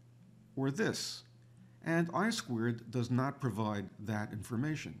this, or this. And I-squared does not provide that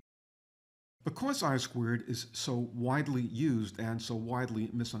information. Because I-squared is so widely used and so widely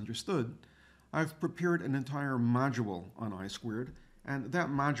misunderstood, I've prepared an entire module on I-squared, and that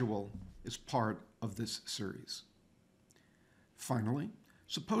module is part of this series. Finally,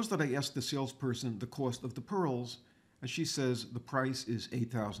 suppose that I ask the salesperson the cost of the pearls, and she says the price is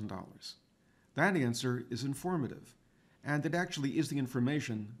 $8,000. That answer is informative, and it actually is the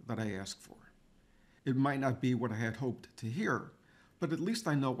information that I asked for. It might not be what I had hoped to hear, but at least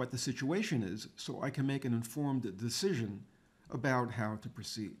I know what the situation is, so I can make an informed decision about how to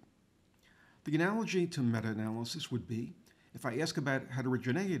proceed. The analogy to meta-analysis would be if I ask about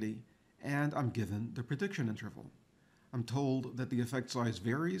heterogeneity and I'm given the prediction interval. I'm told that the effect size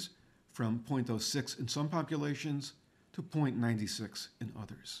varies from 0.06 in some populations to 0.96 in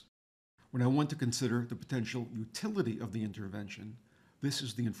others. When I want to consider the potential utility of the intervention, this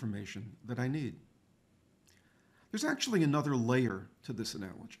is the information that I need. There's actually another layer to this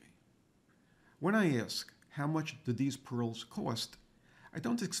analogy. When I ask, how much do these pearls cost, I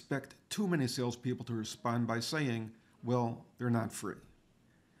don't expect too many salespeople to respond by saying, well, they're not free.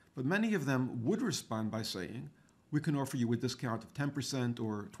 But many of them would respond by saying, we can offer you a discount of 10%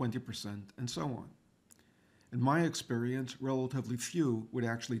 or 20% and so on. In my experience, relatively few would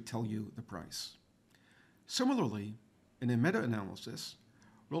actually tell you the price. Similarly, in a meta-analysis,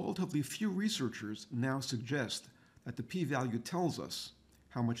 relatively few researchers now suggest that the p-value tells us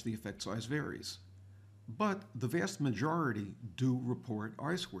how much the effect size varies. But the vast majority do report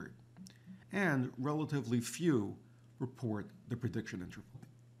I-squared, and relatively few report the prediction interval.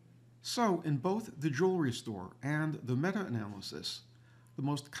 So in both the jewelry store and the meta-analysis, the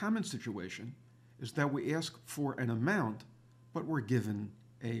most common situation is that we ask for an amount, but we're given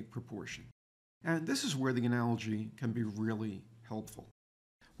a proportion. And this is where the analogy can be really helpful.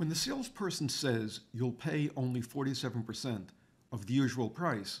 When the salesperson says you'll pay only 47% of the usual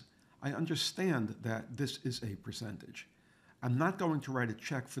price, I understand that this is a percentage. I'm not going to write a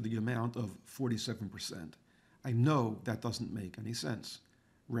check for the amount of 47%. I know that doesn't make any sense.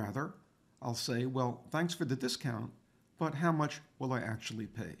 Rather, I'll say, well, thanks for the discount, but how much will I actually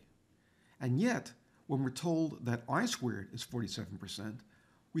pay? And yet, when we're told that I-squared is 47%,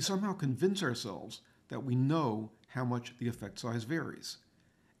 we somehow convince ourselves that we know how much the effect size varies.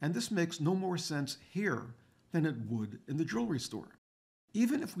 And this makes no more sense here than it would in the jewelry store.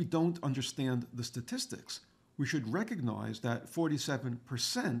 Even if we don't understand the statistics, we should recognize that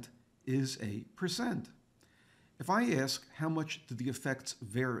 47% is a percent. If I ask how much do the effects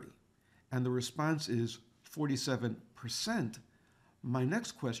vary, and the response is 47%, my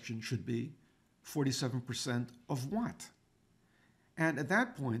next question should be 47% of what? And at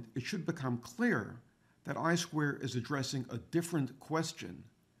that point, it should become clear that I-squared is addressing a different question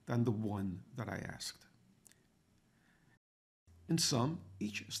than the one that I asked. In sum,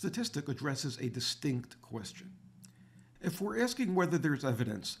 each statistic addresses a distinct question. If we're asking whether there's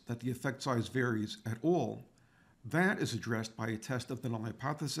evidence that the effect size varies at all, that is addressed by a test of the null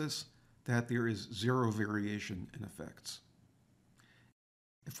hypothesis that there is zero variation in effects.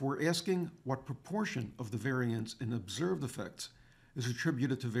 If we're asking what proportion of the variance in observed effects is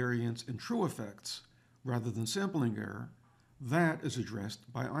attributed to variance in true effects rather than sampling error, that is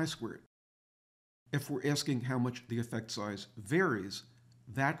addressed by I-squared. If we're asking how much the effect size varies,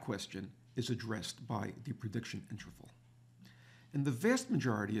 that question is addressed by the prediction interval. In the vast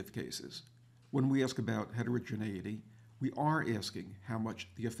majority of cases, when we ask about heterogeneity, we are asking how much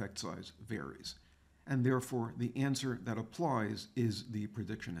the effect size varies, and therefore the answer that applies is the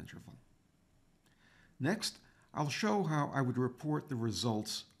prediction interval. Next, I'll show how I would report the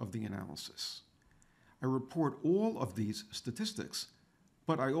results of the analysis. I report all of these statistics,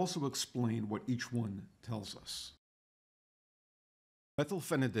 but I also explain what each one tells us.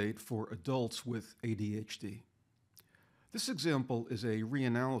 Methylphenidate for adults with ADHD. This example is a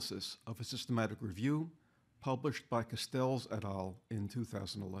reanalysis of a systematic review published by Castells et al. In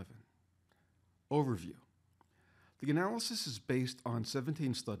 2011. Overview. The analysis is based on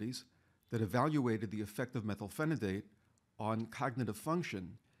 17 studies that evaluated the effect of methylphenidate on cognitive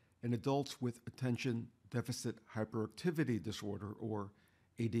function in adults with attention deficit hyperactivity disorder, or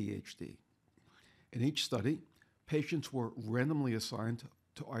ADHD. In each study, patients were randomly assigned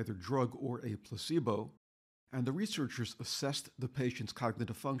to either drug or a placebo, and the researchers assessed the patient's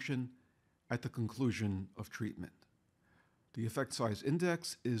cognitive function at the conclusion of treatment. The effect size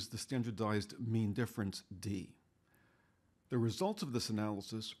index is the standardized mean difference, D. The results of this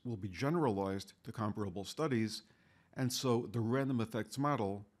analysis will be generalized to comparable studies, and so the random effects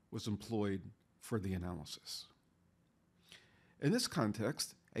model was employed for the analysis. In this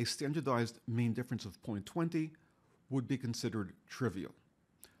context, a standardized mean difference of 0.20 would be considered trivial.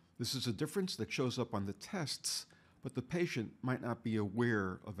 This is a difference that shows up on the tests, but the patient might not be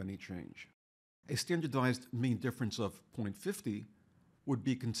aware of any change. A standardized mean difference of 0.50 would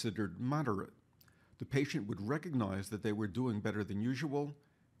be considered moderate. The patient would recognize that they were doing better than usual,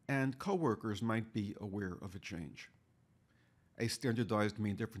 and coworkers might be aware of a change. A standardized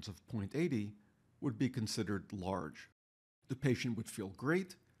mean difference of 0.80 would be considered large. The patient would feel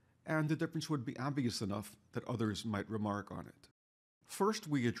great, and the difference would be obvious enough that others might remark on it. First,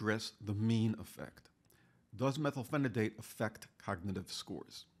 we address the mean effect. Does methylphenidate affect cognitive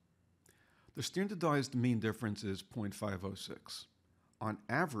scores? The standardized mean difference is 0.506. On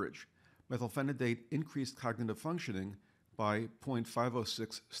average, methylphenidate increased cognitive functioning by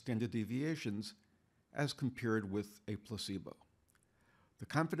 0.506 standard deviations as compared with a placebo. The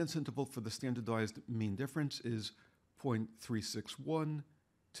confidence interval for the standardized mean difference is 0.361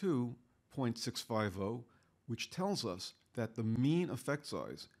 to 0.650, which tells us that the mean effect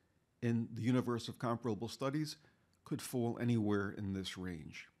size in the universe of comparable studies could fall anywhere in this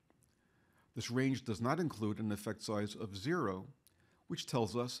range. This range does not include an effect size of 0, which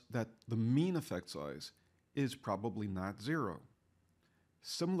tells us that the mean effect size is probably not 0.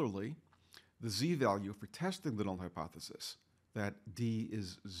 Similarly, the z-value for testing the null hypothesis, that d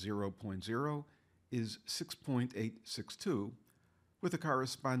is 0.0, is 6.862, with a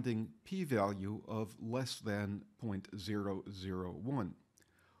corresponding p-value of less than 0.001.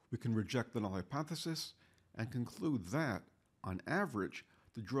 We can reject the null hypothesis and conclude that, on average,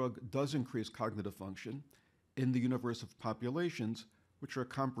 the drug does increase cognitive function in the universe of populations which are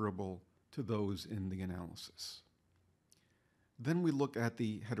comparable to those in the analysis. Then we look at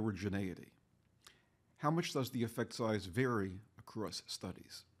the heterogeneity. How much does the effect size vary across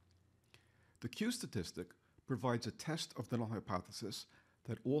studies? The Q statistic provides a test of the null hypothesis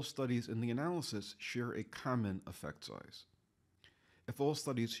that all studies in the analysis share a common effect size. If all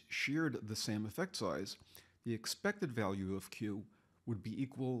studies shared the same effect size, the expected value of Q would be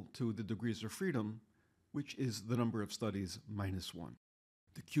equal to the degrees of freedom, which is the number of studies minus 1.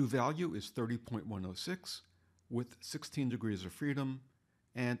 The Q value is 30.106 with 16 degrees of freedom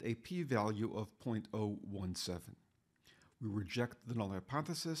and a p-value of 0.017. We reject the null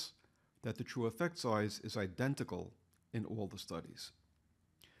hypothesis that the true effect size is identical in all the studies.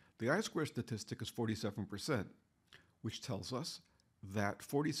 The I-squared statistic is 47%, which tells us that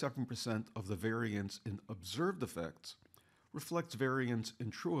 47% of the variance in observed effects reflects variance in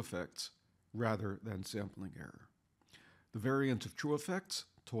true effects rather than sampling error. The variance of true effects,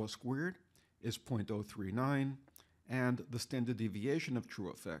 tau squared, is 0.039, and the standard deviation of true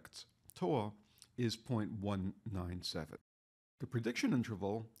effects, tau, is 0.197. The prediction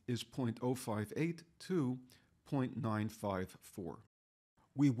interval is 0.058 to 0.954.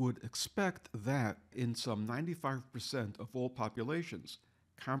 We would expect that in some 95% of all populations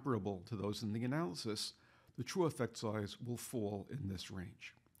comparable to those in the analysis, the true effect size will fall in this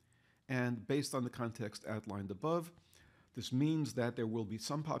range. And based on the context outlined above, this means that there will be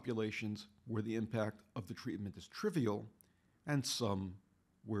some populations where the impact of the treatment is trivial and some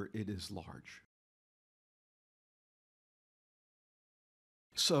where it is large.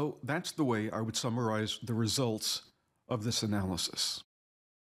 So that's the way I would summarize the results of this analysis.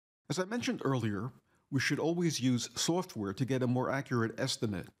 As I mentioned earlier, we should always use software to get a more accurate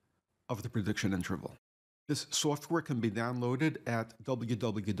estimate of the prediction interval. This software can be downloaded at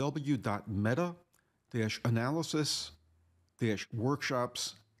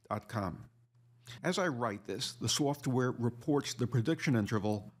www.meta-analysis-workshops.com. As I write this, the software reports the prediction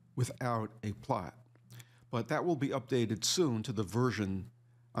interval without a plot, but that will be updated soon to the version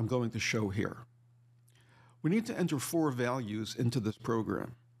I'm going to show here. We need to enter 4 values into this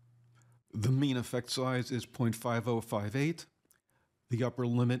program. The mean effect size is 0.5058. The upper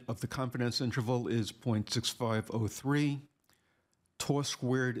limit of the confidence interval is 0.6503. Tau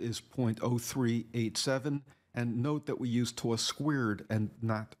squared is 0.0387. And note that we use tau squared and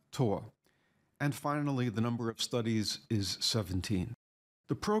not tau. And finally, the number of studies is 17.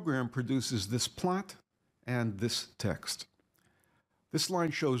 The program produces this plot and this text. This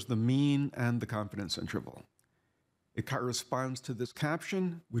line shows the mean and the confidence interval. It corresponds to this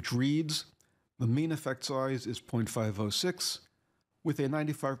caption, which reads, The mean effect size is 0.506, with a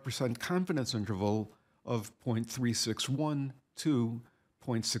 95% confidence interval of 0.361 to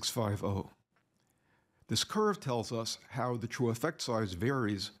 0.650. This curve tells us how the true effect size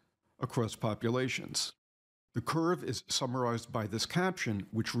varies across populations. The curve is summarized by this caption,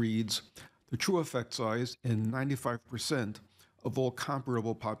 which reads, "The true effect size in 95% of all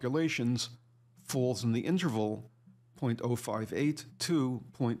comparable populations falls in the interval 0.058 to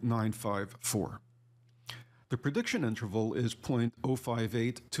 0.954. The prediction interval is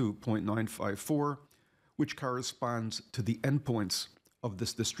 0.058 to 0.954, which corresponds to the endpoints of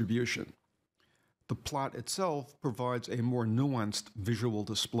this distribution. The plot itself provides a more nuanced visual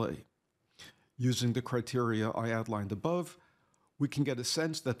display. Using the criteria I outlined above, we can get a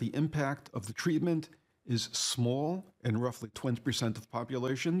sense that the impact of the treatment is small in roughly 20% of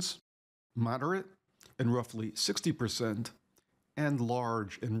populations, moderate in roughly 60%, and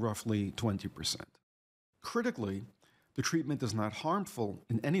large in roughly 20%. Critically, the treatment is not harmful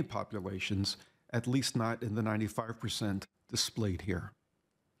in any populations, at least not in the 95% displayed here.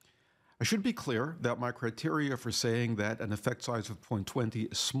 I should be clear that my criteria for saying that an effect size of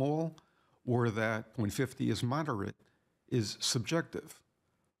 0.20 is small or that 0.50 is moderate is subjective.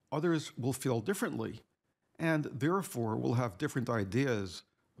 Others will feel differently and therefore will have different ideas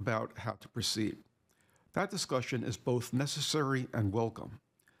about how to proceed. That discussion is both necessary and welcome.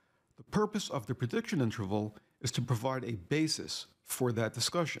 The purpose of the prediction interval is to provide a basis for that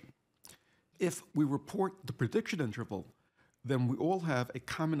discussion. If we report the prediction interval, then we all have a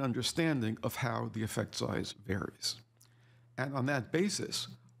common understanding of how the effect size varies. And on that basis,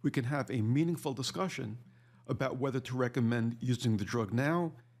 we can have a meaningful discussion about whether to recommend using the drug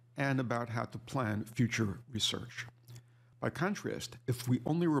now and about how to plan future research. By contrast, if we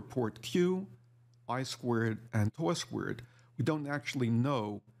only report Q, I squared, and tau squared, we don't actually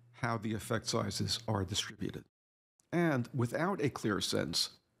know how the effect sizes are distributed. And without a clear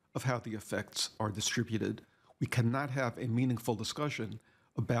sense of how the effects are distributed, we cannot have a meaningful discussion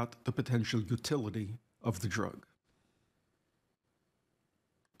about the potential utility of the drug.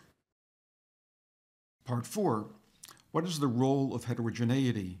 Part 4, what is the role of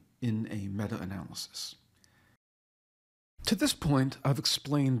heterogeneity in a meta-analysis? To this point, I've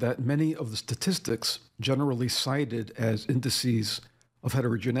explained that many of the statistics generally cited as indices of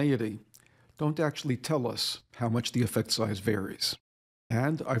heterogeneity don't actually tell us how much the effect size varies.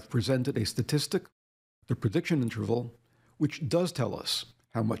 And I've presented a statistic, the prediction interval, which does tell us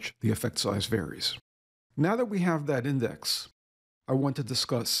how much the effect size varies. Now that we have that index, I want to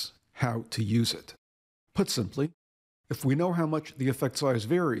discuss how to use it. Put simply, if we know how much the effect size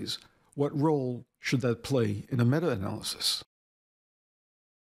varies, what role should that play in a meta-analysis?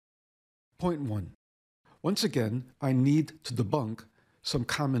 Point 1. Once again, I need to debunk some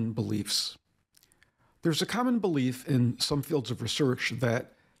common beliefs. There's a common belief in some fields of research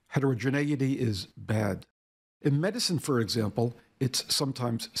that heterogeneity is bad. In medicine, for example, it's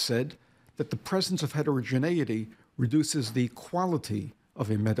sometimes said that the presence of heterogeneity reduces the quality of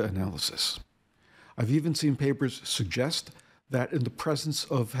a meta-analysis. I've even seen papers suggest that in the presence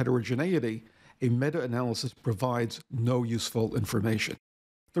of heterogeneity, a meta-analysis provides no useful information.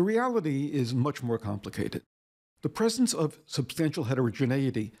 The reality is much more complicated. The presence of substantial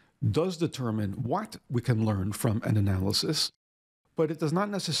heterogeneity does determine what we can learn from an analysis, but it does not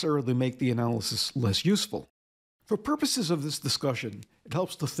necessarily make the analysis less useful. For purposes of this discussion, it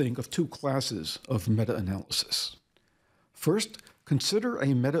helps to think of two classes of meta-analysis. First, consider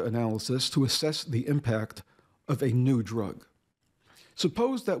a meta-analysis to assess the impact of a new drug.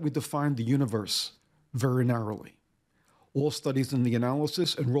 Suppose that we define the universe very narrowly. All studies in the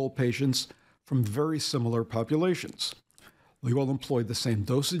analysis enroll patients from very similar populations. They all employ the same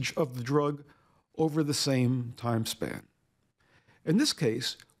dosage of the drug over the same time span. In this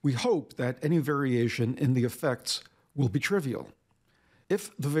case, we hope that any variation in the effects will be trivial.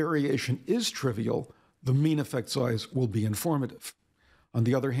 If the variation is trivial, the mean effect size will be informative. On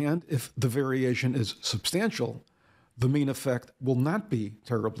the other hand, if the variation is substantial, the mean effect will not be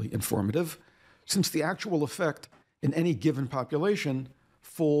terribly informative, since the actual effect in any given population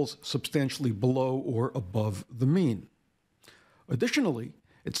falls substantially below or above the mean. Additionally,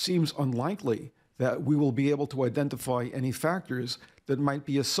 it seems unlikely that we will be able to identify any factors that might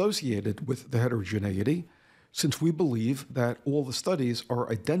be associated with the heterogeneity, since we believe that all the studies are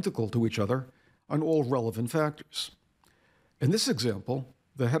identical to each other on all relevant factors. In this example,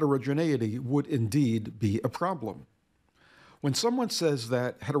 the heterogeneity would indeed be a problem. When someone says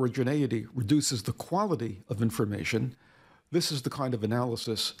that heterogeneity reduces the quality of information, this is the kind of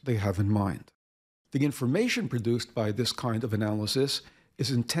analysis they have in mind. The information produced by this kind of analysis is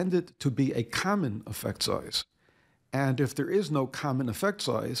intended to be a common effect size. And if there is no common effect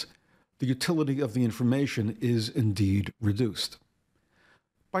size, the utility of the information is indeed reduced.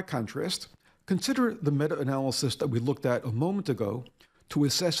 By contrast, consider the meta-analysis that we looked at a moment ago to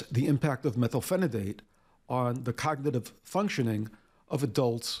assess the impact of methylphenidate on the cognitive functioning of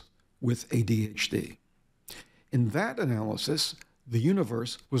adults with ADHD. In that analysis, the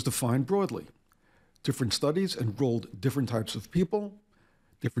universe was defined broadly. Different studies enrolled different types of people,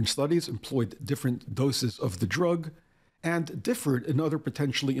 different studies employed different doses of the drug, and differed in other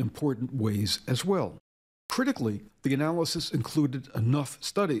potentially important ways as well. Critically, the analysis included enough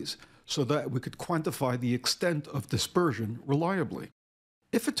studies so that we could quantify the extent of dispersion reliably.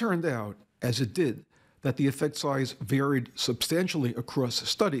 If it turned out, as it did, that the effect size varied substantially across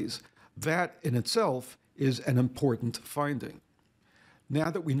studies, that in itself is an important finding. Now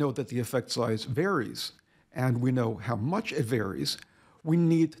that we know that the effect size varies, and we know how much it varies, we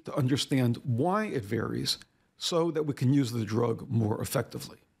need to understand why it varies so that we can use the drug more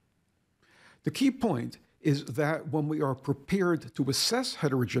effectively. The key point is that when we are prepared to assess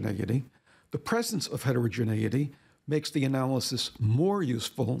heterogeneity, the presence of heterogeneity makes the analysis more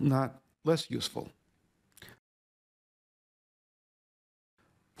useful, not less useful.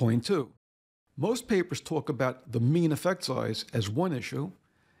 Point 2. Most papers talk about the mean effect size as one issue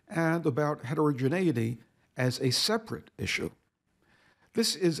and about heterogeneity as a separate issue.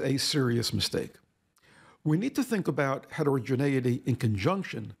 This is a serious mistake. We need to think about heterogeneity in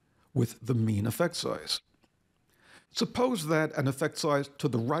conjunction with the mean effect size. Suppose that an effect size to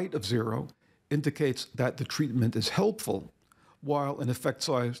the right of 0 indicates that the treatment is helpful, while an effect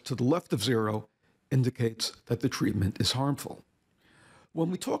size to the left of 0 indicates that the treatment is harmful. When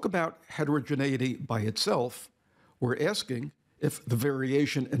we talk about heterogeneity by itself, we're asking if the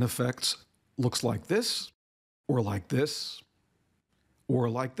variation in effects looks like this, or like this, or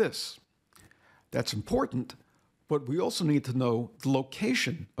like this. That's important, but we also need to know the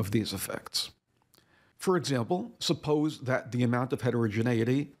location of these effects. For example, suppose that the amount of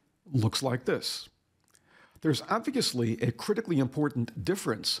heterogeneity looks like this. There's obviously a critically important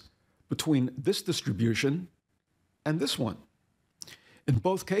difference between this distribution and this one. In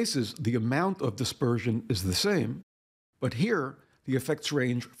both cases, the amount of dispersion is the same, but here the effects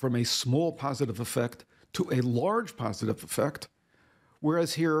range from a small positive effect to a large positive effect,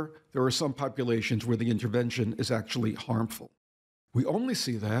 whereas here there are some populations where the intervention is actually harmful. We only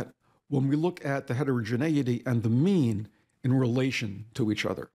see that when we look at the heterogeneity and the mean in relation to each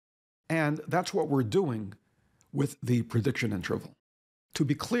other. And that's what we're doing with the prediction interval. To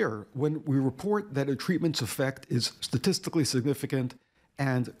be clear, when we report that a treatment's effect is statistically significant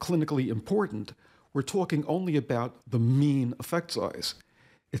and clinically important, we're talking only about the mean effect size.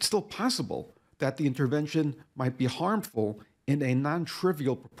 It's still possible that the intervention might be harmful in a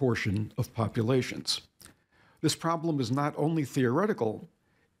non-trivial proportion of populations. This problem is not only theoretical.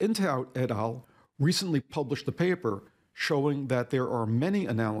 Intout et al. Recently published a paper showing that there are many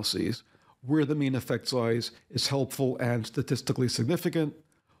analyses where the mean effect size is helpful and statistically significant,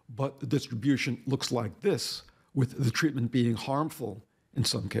 but the distribution looks like this, with the treatment being harmful in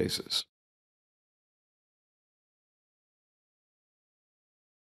some cases.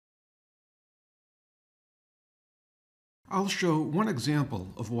 I'll show one example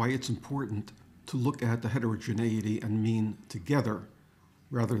of why it's important to look at the heterogeneity and mean together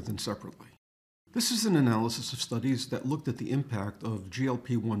rather than separately. This is an analysis of studies that looked at the impact of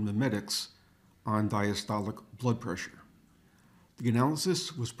GLP-1 mimetics on diastolic blood pressure. The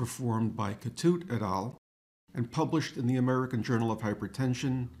analysis was performed by Katut et al. And published in the American Journal of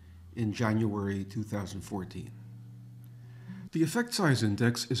Hypertension in January 2014. The effect size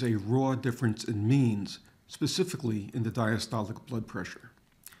index is a raw difference in means, specifically in the diastolic blood pressure.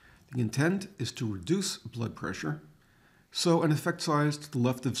 The intent is to reduce blood pressure, so an effect size to the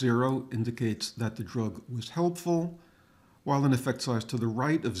left of 0 indicates that the drug was helpful, while an effect size to the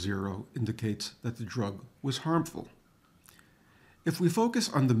right of 0 indicates that the drug was harmful. If we focus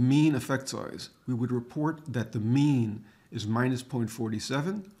on the mean effect size, we would report that the mean is minus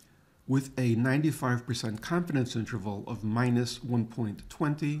 0.47 with a 95% confidence interval of minus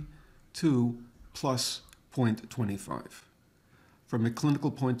 1.20 to plus 0.25. From a clinical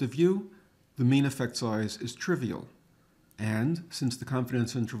point of view, the mean effect size is trivial, and since the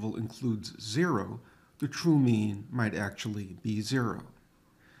confidence interval includes 0, the true mean might actually be 0.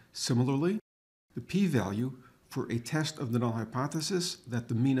 Similarly, the p-value for a test of the null hypothesis that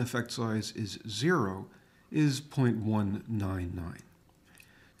the mean effect size is 0 is 0.199.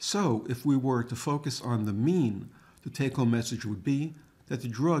 So if we were to focus on the mean, the take-home message would be that the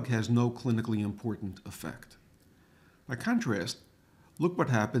drug has no clinically important effect. By contrast, Look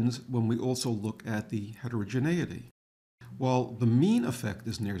what happens when we also look at the heterogeneity. While the mean effect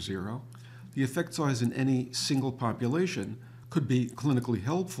is near zero, the effect size in any single population could be clinically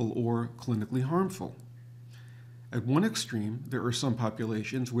helpful or clinically harmful. At one extreme, there are some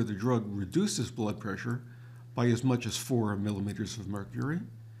populations where the drug reduces blood pressure by as much as 4 millimeters of mercury,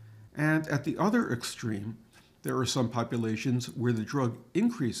 and at the other extreme, there are some populations where the drug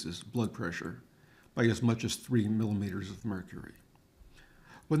increases blood pressure by as much as 3 millimeters of mercury.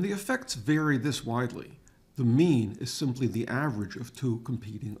 When the effects vary this widely, the mean is simply the average of two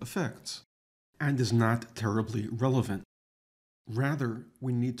competing effects and is not terribly relevant. Rather,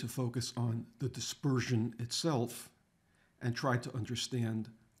 we need to focus on the dispersion itself and try to understand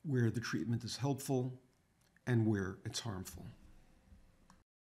where the treatment is helpful and where it's harmful.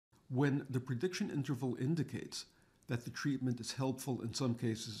 When the prediction interval indicates that the treatment is helpful in some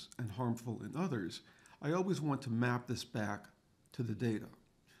cases and harmful in others, I always want to map this back to the data.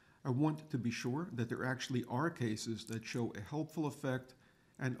 I want to be sure that there actually are cases that show a helpful effect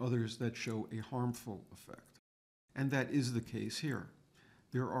and others that show a harmful effect. And that is the case here.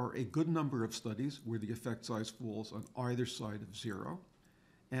 There are a good number of studies where the effect size falls on either side of zero,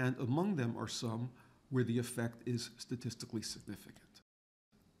 and among them are some where the effect is statistically significant.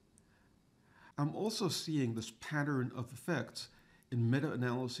 I'm also seeing this pattern of effects in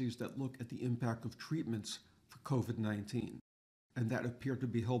meta-analyses that look at the impact of treatments for COVID-19, and that appear to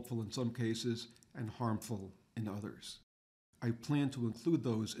be helpful in some cases and harmful in others. I plan to include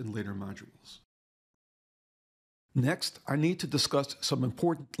those in later modules. Next, I need to discuss some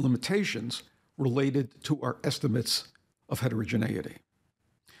important limitations related to our estimates of heterogeneity.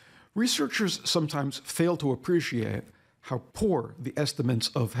 Researchers sometimes fail to appreciate how poor the estimates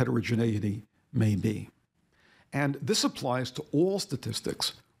of heterogeneity may be. And this applies to all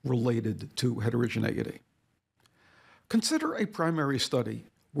statistics related to heterogeneity. Consider a primary study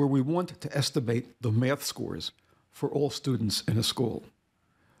where we want to estimate the math scores for all students in a school.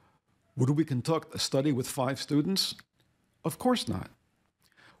 Would we conduct a study with 5 students? Of course not.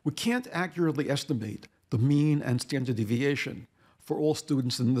 We can't accurately estimate the mean and standard deviation for all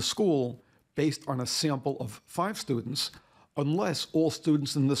students in the school based on a sample of 5 students unless all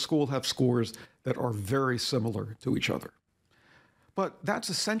students in the school have scores that are very similar to each other. But that's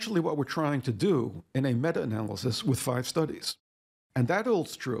essentially what we're trying to do in a meta-analysis with 5 studies. And that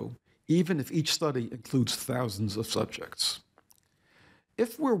holds true even if each study includes thousands of subjects.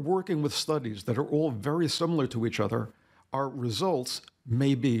 If we're working with studies that are all very similar to each other, our results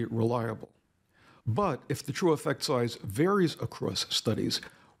may be reliable. But if the true effect size varies across studies,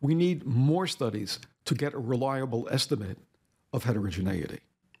 we need more studies to get a reliable estimate of heterogeneity.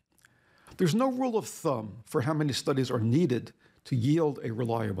 There's no rule of thumb for how many studies are needed to yield a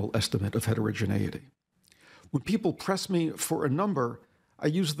reliable estimate of heterogeneity. When people press me for a number, I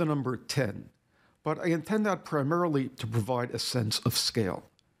use the number 10, but I intend that primarily to provide a sense of scale.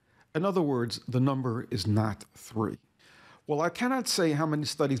 In other words, the number is not 3. While I cannot say how many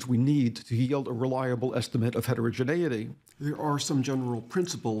studies we need to yield a reliable estimate of heterogeneity, there are some general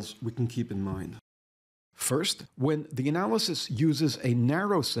principles we can keep in mind. First, when the analysis uses a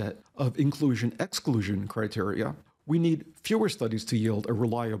narrow set of inclusion-exclusion criteria, we need fewer studies to yield a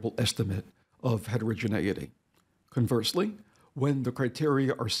reliable estimate of heterogeneity. Conversely, when the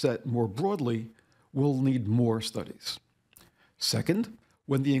criteria are set more broadly, we'll need more studies. Second,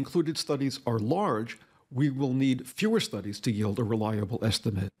 when the included studies are large, we will need fewer studies to yield a reliable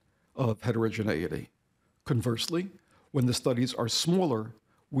estimate of heterogeneity. Conversely, when the studies are smaller,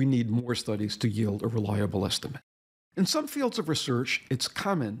 we need more studies to yield a reliable estimate. In some fields of research, it's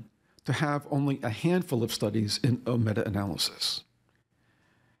common to have only a handful of studies in a meta-analysis.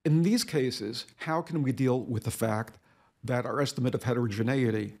 In these cases, how can we deal with the fact that our estimate of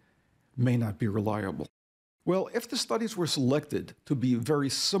heterogeneity may not be reliable? Well, if the studies were selected to be very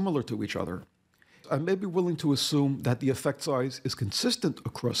similar to each other, I may be willing to assume that the effect size is consistent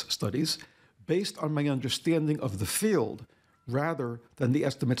across studies based on my understanding of the field rather than the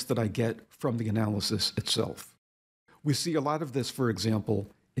estimates that I get from the analysis itself. We see a lot of this, for example,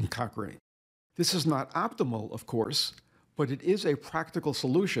 in Cochrane. This is not optimal, of course, but it is a practical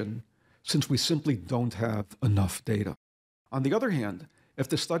solution since we simply don't have enough data. On the other hand, if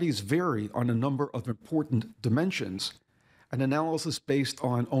the studies vary on a number of important dimensions, an analysis based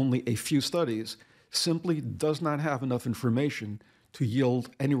on only a few studies simply does not have enough information to yield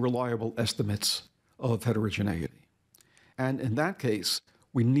any reliable estimates of heterogeneity. And in that case,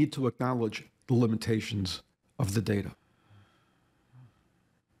 we need to acknowledge the limitations of the data.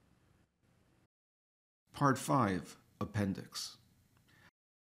 Part 5, Appendix.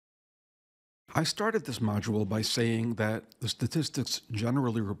 I started this module by saying that the statistics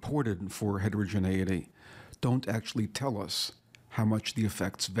generally reported for heterogeneity don't actually tell us how much the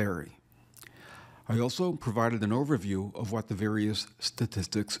effects vary. I also provided an overview of what the various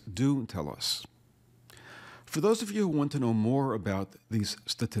statistics do tell us. For those of you who want to know more about these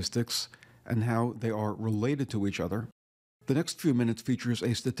statistics and how they are related to each other, the next few minutes features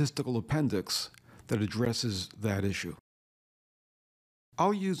a statistical appendix that addresses that issue.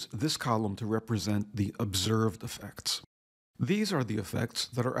 I'll use this column to represent the observed effects. These are the effects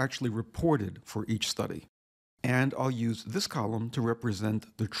that are actually reported for each study. And I'll use this column to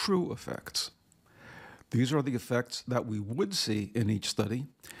represent the true effects. These are the effects that we would see in each study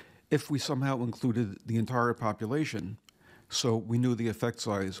if we somehow included the entire population, so we knew the effect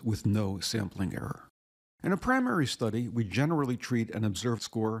size with no sampling error. In a primary study, we generally treat an observed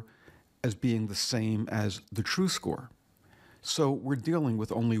score as being the same as the true score. So we're dealing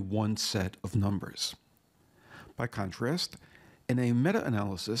with only one set of numbers. By contrast, in a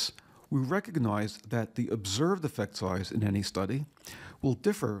meta-analysis, we recognize that the observed effect size in any study will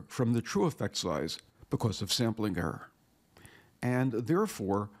differ from the true effect size because of sampling error. And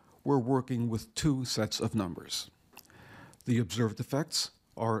therefore, we're working with two sets of numbers. The observed effects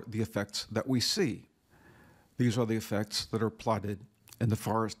are the effects that we see. These are the effects that are plotted in the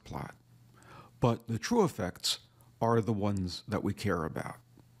forest plot. But the true effects are the ones that we care about.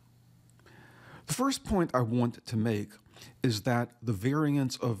 The first point I want to make is that the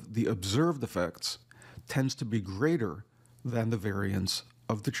variance of the observed effects tends to be greater than the variance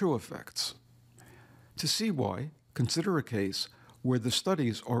of the true effects. To see why, consider a case where the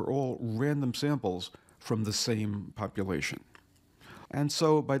studies are all random samples from the same population. And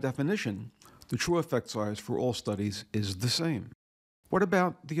so, by definition, the true effect size for all studies is the same. What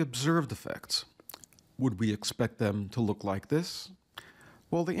about the observed effects? Would we expect them to look like this?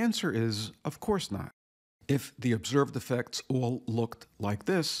 Well, the answer is, of course not. If the observed effects all looked like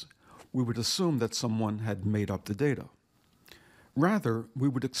this, we would assume that someone had made up the data. Rather, we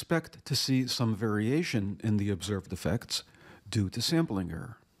would expect to see some variation in the observed effects due to sampling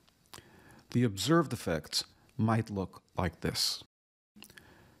error. The observed effects might look like this.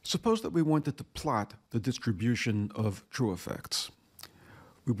 Suppose that we wanted to plot the distribution of true effects.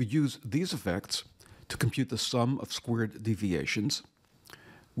 We would use these effects to compute the sum of squared deviations.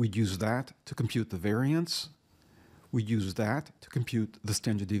 We'd use that to compute the variance. We'd use that to compute the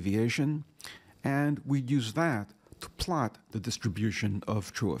standard deviation. And we'd use that to plot the distribution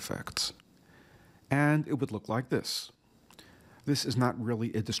of true effects. And it would look like this. This is not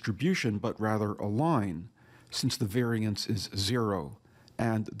really a distribution, but rather a line, since the variance is 0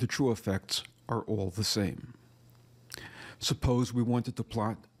 and the true effects are all the same. Suppose we wanted to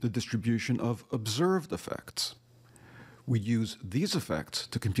plot the distribution of observed effects. We use these effects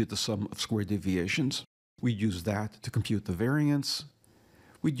to compute the sum of squared deviations. We use that to compute the variance.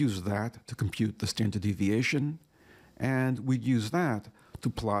 We'd use that to compute the standard deviation. And we'd use that to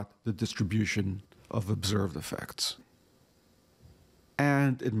plot the distribution of observed effects.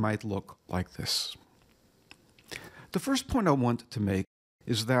 And it might look like this. The first point I want to make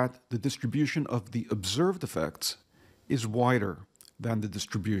is that the distribution of the observed effects is wider than the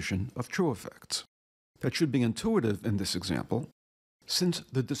distribution of true effects. That should be intuitive in this example, since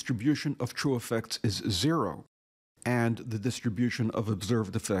the distribution of true effects is 0 and the distribution of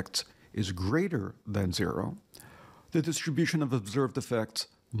observed effects is greater than 0, the distribution of observed effects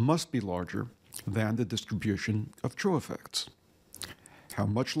must be larger than the distribution of true effects. How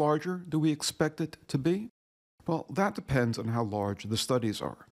much larger do we expect it to be? Well, that depends on how large the studies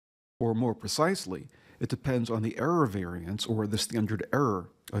are. Or more precisely, it depends on the error variance, or the standard error,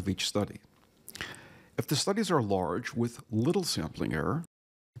 of each study. If the studies are large with little sampling error,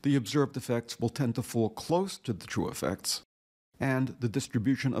 the observed effects will tend to fall close to the true effects, and the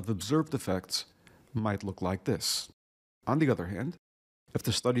distribution of observed effects might look like this. On the other hand, if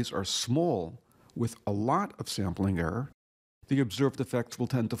the studies are small with a lot of sampling error, the observed effects will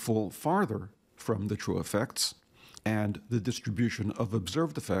tend to fall farther from the true effects, and the distribution of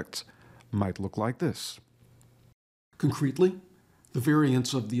observed effects might look like this. Concretely, the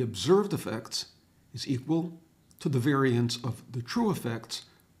variance of the observed effects is equal to the variance of the true effects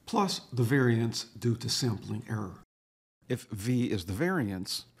plus the variance due to sampling error. If V is the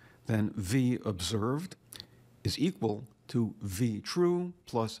variance, then V observed is equal to V true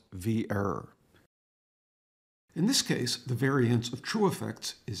plus V error. In this case, the variance of true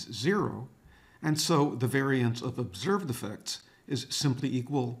effects is 0, and so the variance of observed effects is simply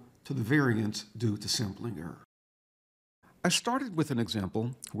equal to the variance due to sampling error. I started with an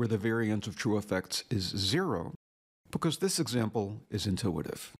example where the variance of true effects is 0 because this example is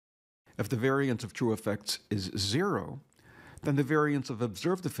intuitive. If the variance of true effects is 0, then the variance of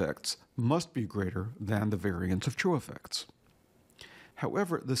observed effects must be greater than the variance of true effects.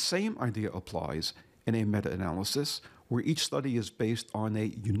 However, the same idea applies in a meta-analysis where each study is based on a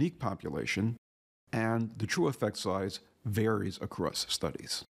unique population and the true effect size varies across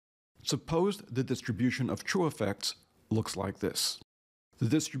studies. Suppose the distribution of true effects looks like this. The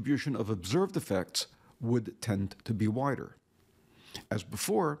distribution of observed effects would tend to be wider. As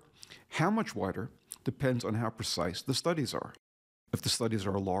before, how much wider depends on how precise the studies are. If the studies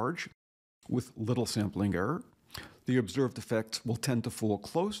are large, with little sampling error, the observed effects will tend to fall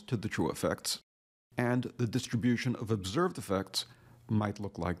close to the true effects, and the distribution of observed effects might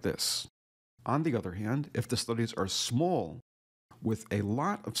look like this. On the other hand, if the studies are small, with a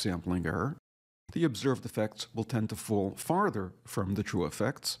lot of sampling error, the observed effects will tend to fall farther from the true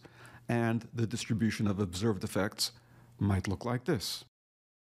effects, and the distribution of observed effects might look like this.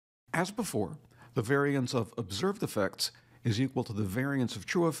 As before, the variance of observed effects is equal to the variance of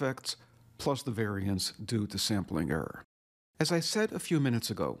true effects plus the variance due to sampling error. As I said a few minutes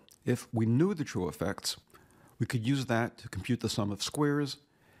ago, if we knew the true effects, we could use that to compute the sum of squares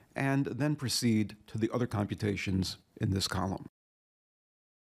and then proceed to the other computations in this column.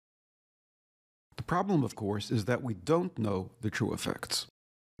 The problem, of course, is that we don't know the true effects.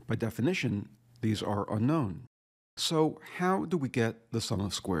 By definition, these are unknown. So how do we get the sum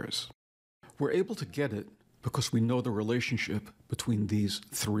of squares? We're able to get it because we know the relationship between these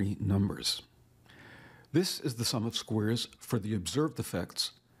three numbers. This is the sum of squares for the observed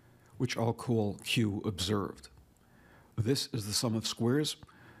effects, which I'll call Q observed. This is the sum of squares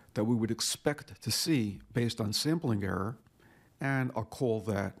that we would expect to see based on sampling error, and I'll call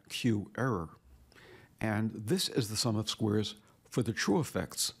that Q error. And this is the sum of squares for the true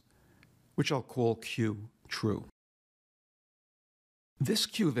effects, which I'll call Q true. This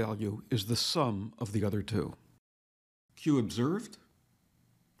Q value is the sum of the other two. Q observed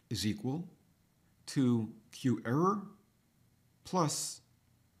is equal to Q error plus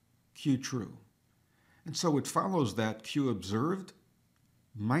Q true. And so it follows that Q observed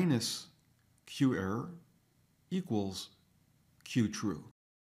minus Q error equals Q true.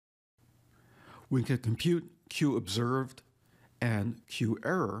 We can compute Q observed and Q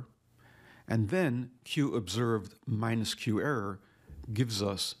error, and then Q observed minus Q error gives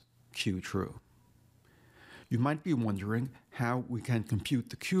us Q true. You might be wondering how we can compute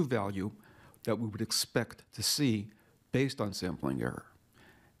the Q value that we would expect to see based on sampling error.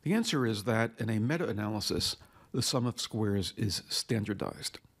 The answer is that in a meta-analysis, the sum of squares is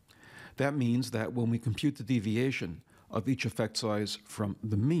standardized. That means that when we compute the deviation of each effect size from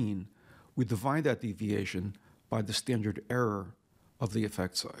the mean, we divide that deviation by the standard error of the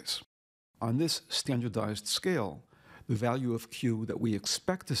effect size. On this standardized scale, the value of Q that we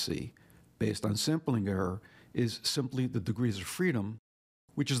expect to see based on sampling error is simply the degrees of freedom,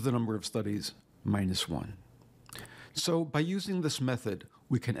 which is the number of studies minus 1. So by using this method,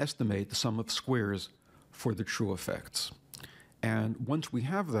 we can estimate the sum of squares for the true effects. And once we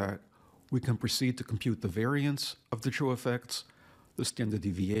have that, we can proceed to compute the variance of the true effects, the standard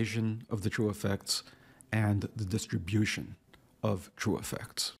deviation of the true effects, and the distribution of true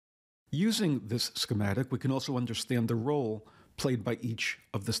effects. Using this schematic, we can also understand the role played by each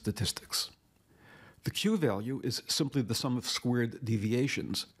of the statistics. The Q value is simply the sum of squared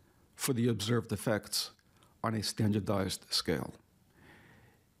deviations for the observed effects on a standardized scale.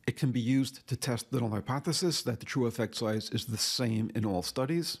 It can be used to test the null hypothesis that the true effect size is the same in all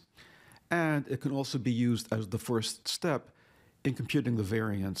studies, and it can also be used as the first step in computing the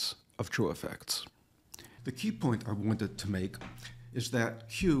variance of true effects. The key point I wanted to make is that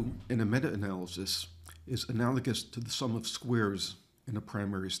Q in a meta-analysis is analogous to the sum of squares in a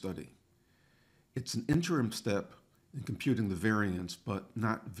primary study. It's an interim step in computing the variance, but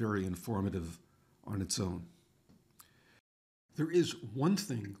not very informative on its own. There is one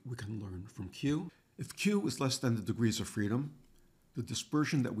thing we can learn from Q. If Q is less than the degrees of freedom, the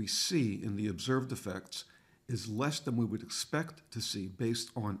dispersion that we see in the observed effects is less than we would expect to see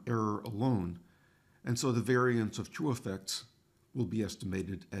based on error alone, and so the variance of true effects will be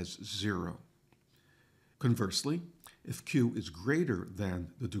estimated as 0. Conversely, if Q is greater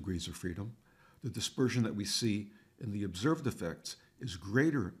than the degrees of freedom, the dispersion that we see in the observed effects is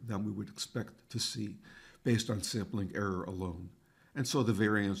greater than we would expect to see based on sampling error alone, and so the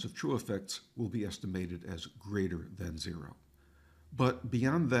variance of true effects will be estimated as greater than 0. But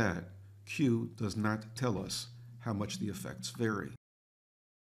beyond that, Q does not tell us how much the effects vary.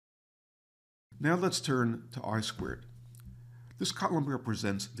 Now let's turn to I squared. This column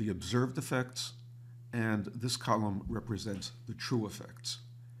represents the observed effects, and this column represents the true effects.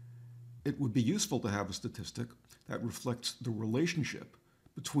 It would be useful to have a statistic that reflects the relationship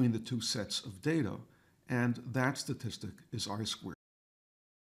between the two sets of data, and that statistic is I-squared.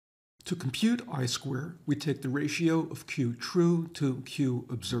 To compute I-squared, we take the ratio of Q true to Q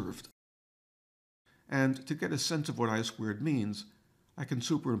observed. And to get a sense of what I-squared means, I can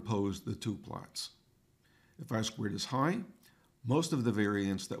superimpose the two plots. If I-squared is high, most of the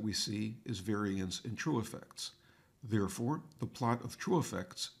variance that we see is variance in true effects. Therefore, the plot of true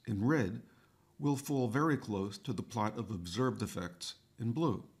effects in red will fall very close to the plot of observed effects in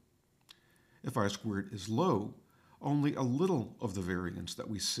blue. If I-squared is low, only a little of the variance that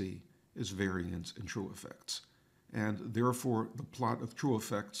we see is variance in true effects, and therefore the plot of true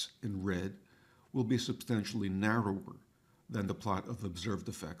effects in red will be substantially narrower than the plot of observed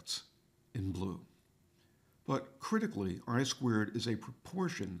effects in blue. But critically, I-squared is a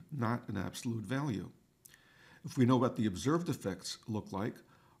proportion, not an absolute value. If we know what the observed effects look like,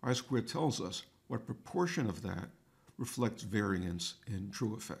 I-squared tells us what proportion of that reflects variance in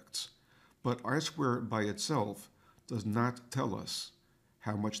true effects. But I-squared by itself does not tell us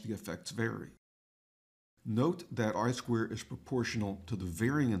how much the effects vary. Note that I-squared is proportional to the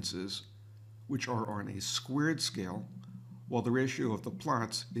variances, which are on a squared scale, while the ratio of the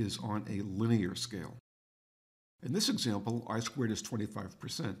plots is on a linear scale. In this example, I-squared is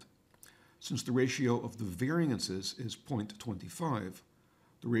 25%. Since the ratio of the variances is 0.25,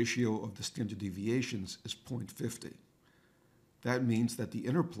 the ratio of the standard deviations is 0.50. That means that the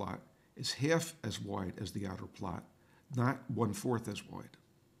inner plot is half as wide as the outer plot, not 1/4 as wide.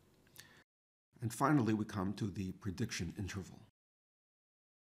 And finally, we come to the prediction interval.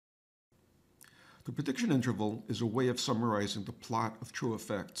 The prediction interval is a way of summarizing the plot of true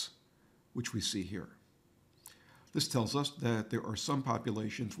effects, which we see here. This tells us that there are some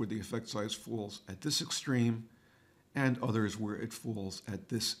populations where the effect size falls at this extreme and others where it falls at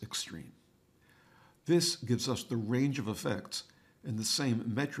this extreme. This gives us the range of effects in the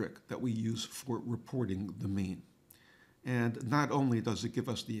same metric that we use for reporting the mean. And not only does it give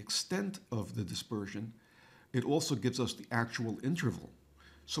us the extent of the dispersion, it also gives us the actual interval.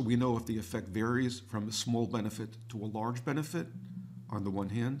 So we know if the effect varies from a small benefit to a large benefit on the one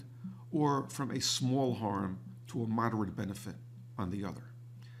hand, or from a small harm to a moderate benefit on the other.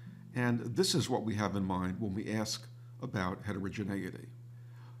 And this is what we have in mind when we ask about heterogeneity.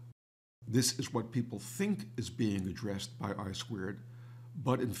 This is what people think is being addressed by I-squared,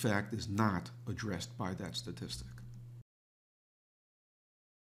 but in fact is not addressed by that statistic.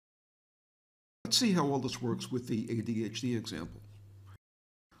 Let's see how all this works with the ADHD example.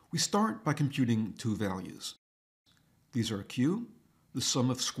 We start by computing two values. These are Q, the sum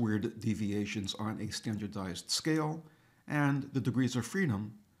of squared deviations on a standardized scale, and the degrees of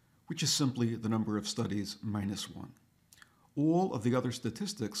freedom, which is simply the number of studies minus 1. All of the other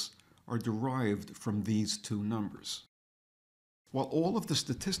statistics are derived from these two numbers. While all of the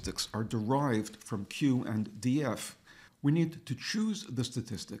statistics are derived from Q and DF, we need to choose the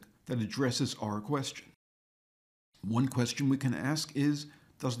statistic that addresses our question. One question we can ask is,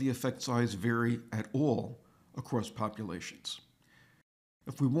 does the effect size vary at all across populations?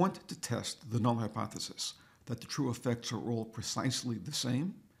 If we want to test the null hypothesis that the true effects are all precisely the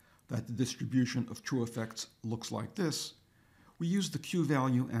same, that the distribution of true effects looks like this, we use the Q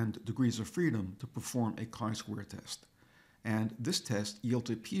value and degrees of freedom to perform a chi-square test. And this test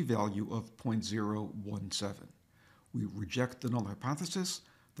yields a p-value of 0.017. We reject the null hypothesis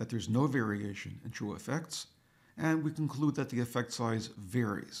that there's no variation in true effects, and we conclude that the effect size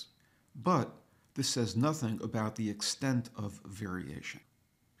varies. But this says nothing about the extent of variation.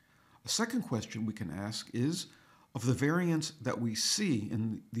 A second question we can ask is, of the variance that we see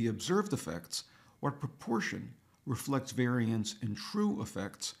in the observed effects, what proportion reflects variance in true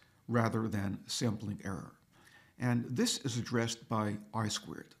effects rather than sampling error? And this is addressed by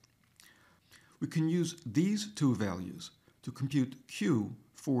I-squared. We can use these two values to compute Q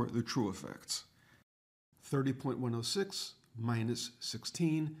for the true effects. 30.106 minus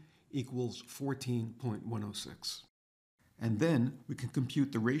 16 equals 14.106. And then we can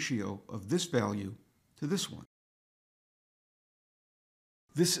compute the ratio of this value to this one.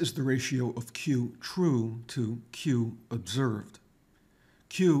 This is the ratio of Q true to Q observed.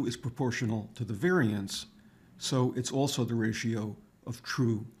 Q is proportional to the variance, so it's also the ratio of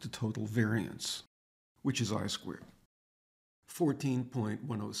true to total variance, which is I-squared.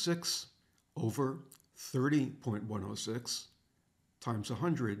 14.106 over 30.106 times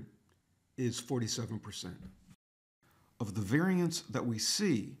 100 is 47%. Of the variance that we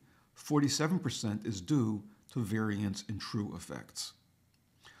see, 47% is due to variance in true effects.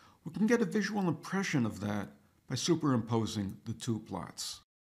 We can get a visual impression of that by superimposing the two plots.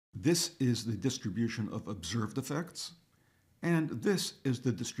 This is the distribution of observed effects, and this is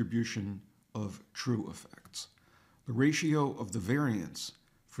the distribution of true effects. The ratio of the variance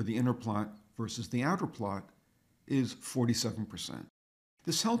for the inner plot versus the outer plot is 47%.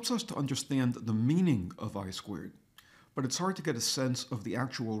 This helps us to understand the meaning of I squared, but it's hard to get a sense of the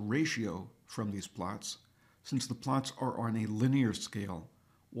actual ratio from these plots, since the plots are on a linear scale,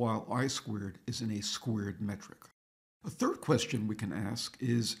 while I squared is in a squared metric. A third question we can ask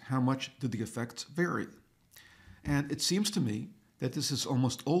is, how much do the effects vary? And it seems to me that this is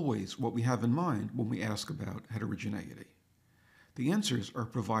almost always what we have in mind when we ask about heterogeneity. The answers are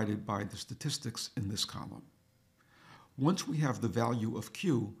provided by the statistics in this column. Once we have the value of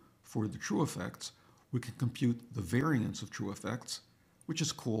Q for the true effects, we can compute the variance of true effects, which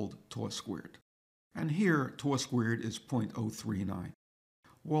is called tau squared. And here, tau squared is 0.039.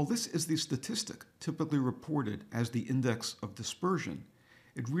 While this is the statistic typically reported as the index of dispersion,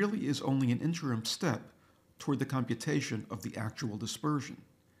 it really is only an interim step toward the computation of the actual dispersion.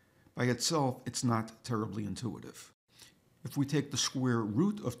 By itself, it's not terribly intuitive. If we take the square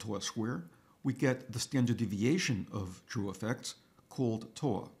root of tau squared, we get the standard deviation of true effects, called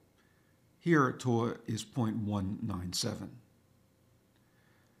tau. Here, tau is 0.197.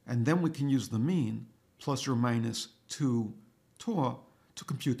 And then we can use the mean, plus or minus 2 tau, to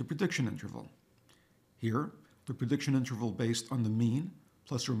compute the prediction interval. Here, the prediction interval based on the mean,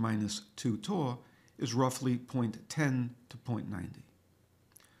 plus or minus 2 tau, is roughly 0.10 to 0.90.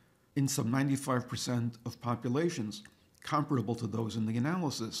 In some 95% of populations comparable to those in the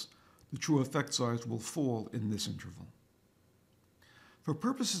analysis, the true effect size will fall in this interval. For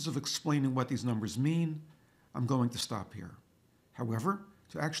purposes of explaining what these numbers mean, I'm going to stop here. However,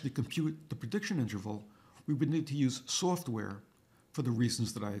 to actually compute the prediction interval, we would need to use software for the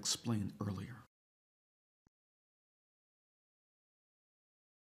reasons that I explained earlier.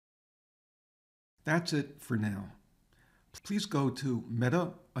 That's it for now. Please go to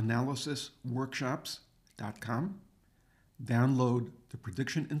meta-analysesworkshops.com, download the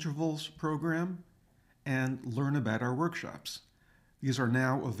Prediction Intervals program, and learn about our workshops. These are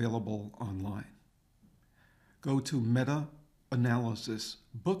now available online. Go to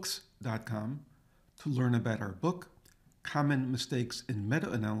meta-analysesbooks.com to learn about our book, Common Mistakes in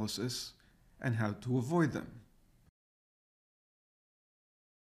Meta-Analysis, and how to avoid them.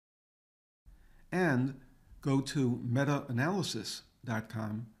 And go to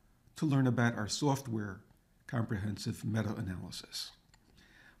meta-analyses.com to learn about our software, Comprehensive Meta-Analysis.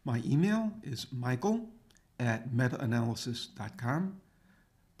 My email is michael@metaanalysis.com.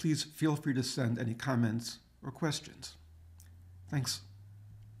 Please feel free to send any comments or questions. Thanks.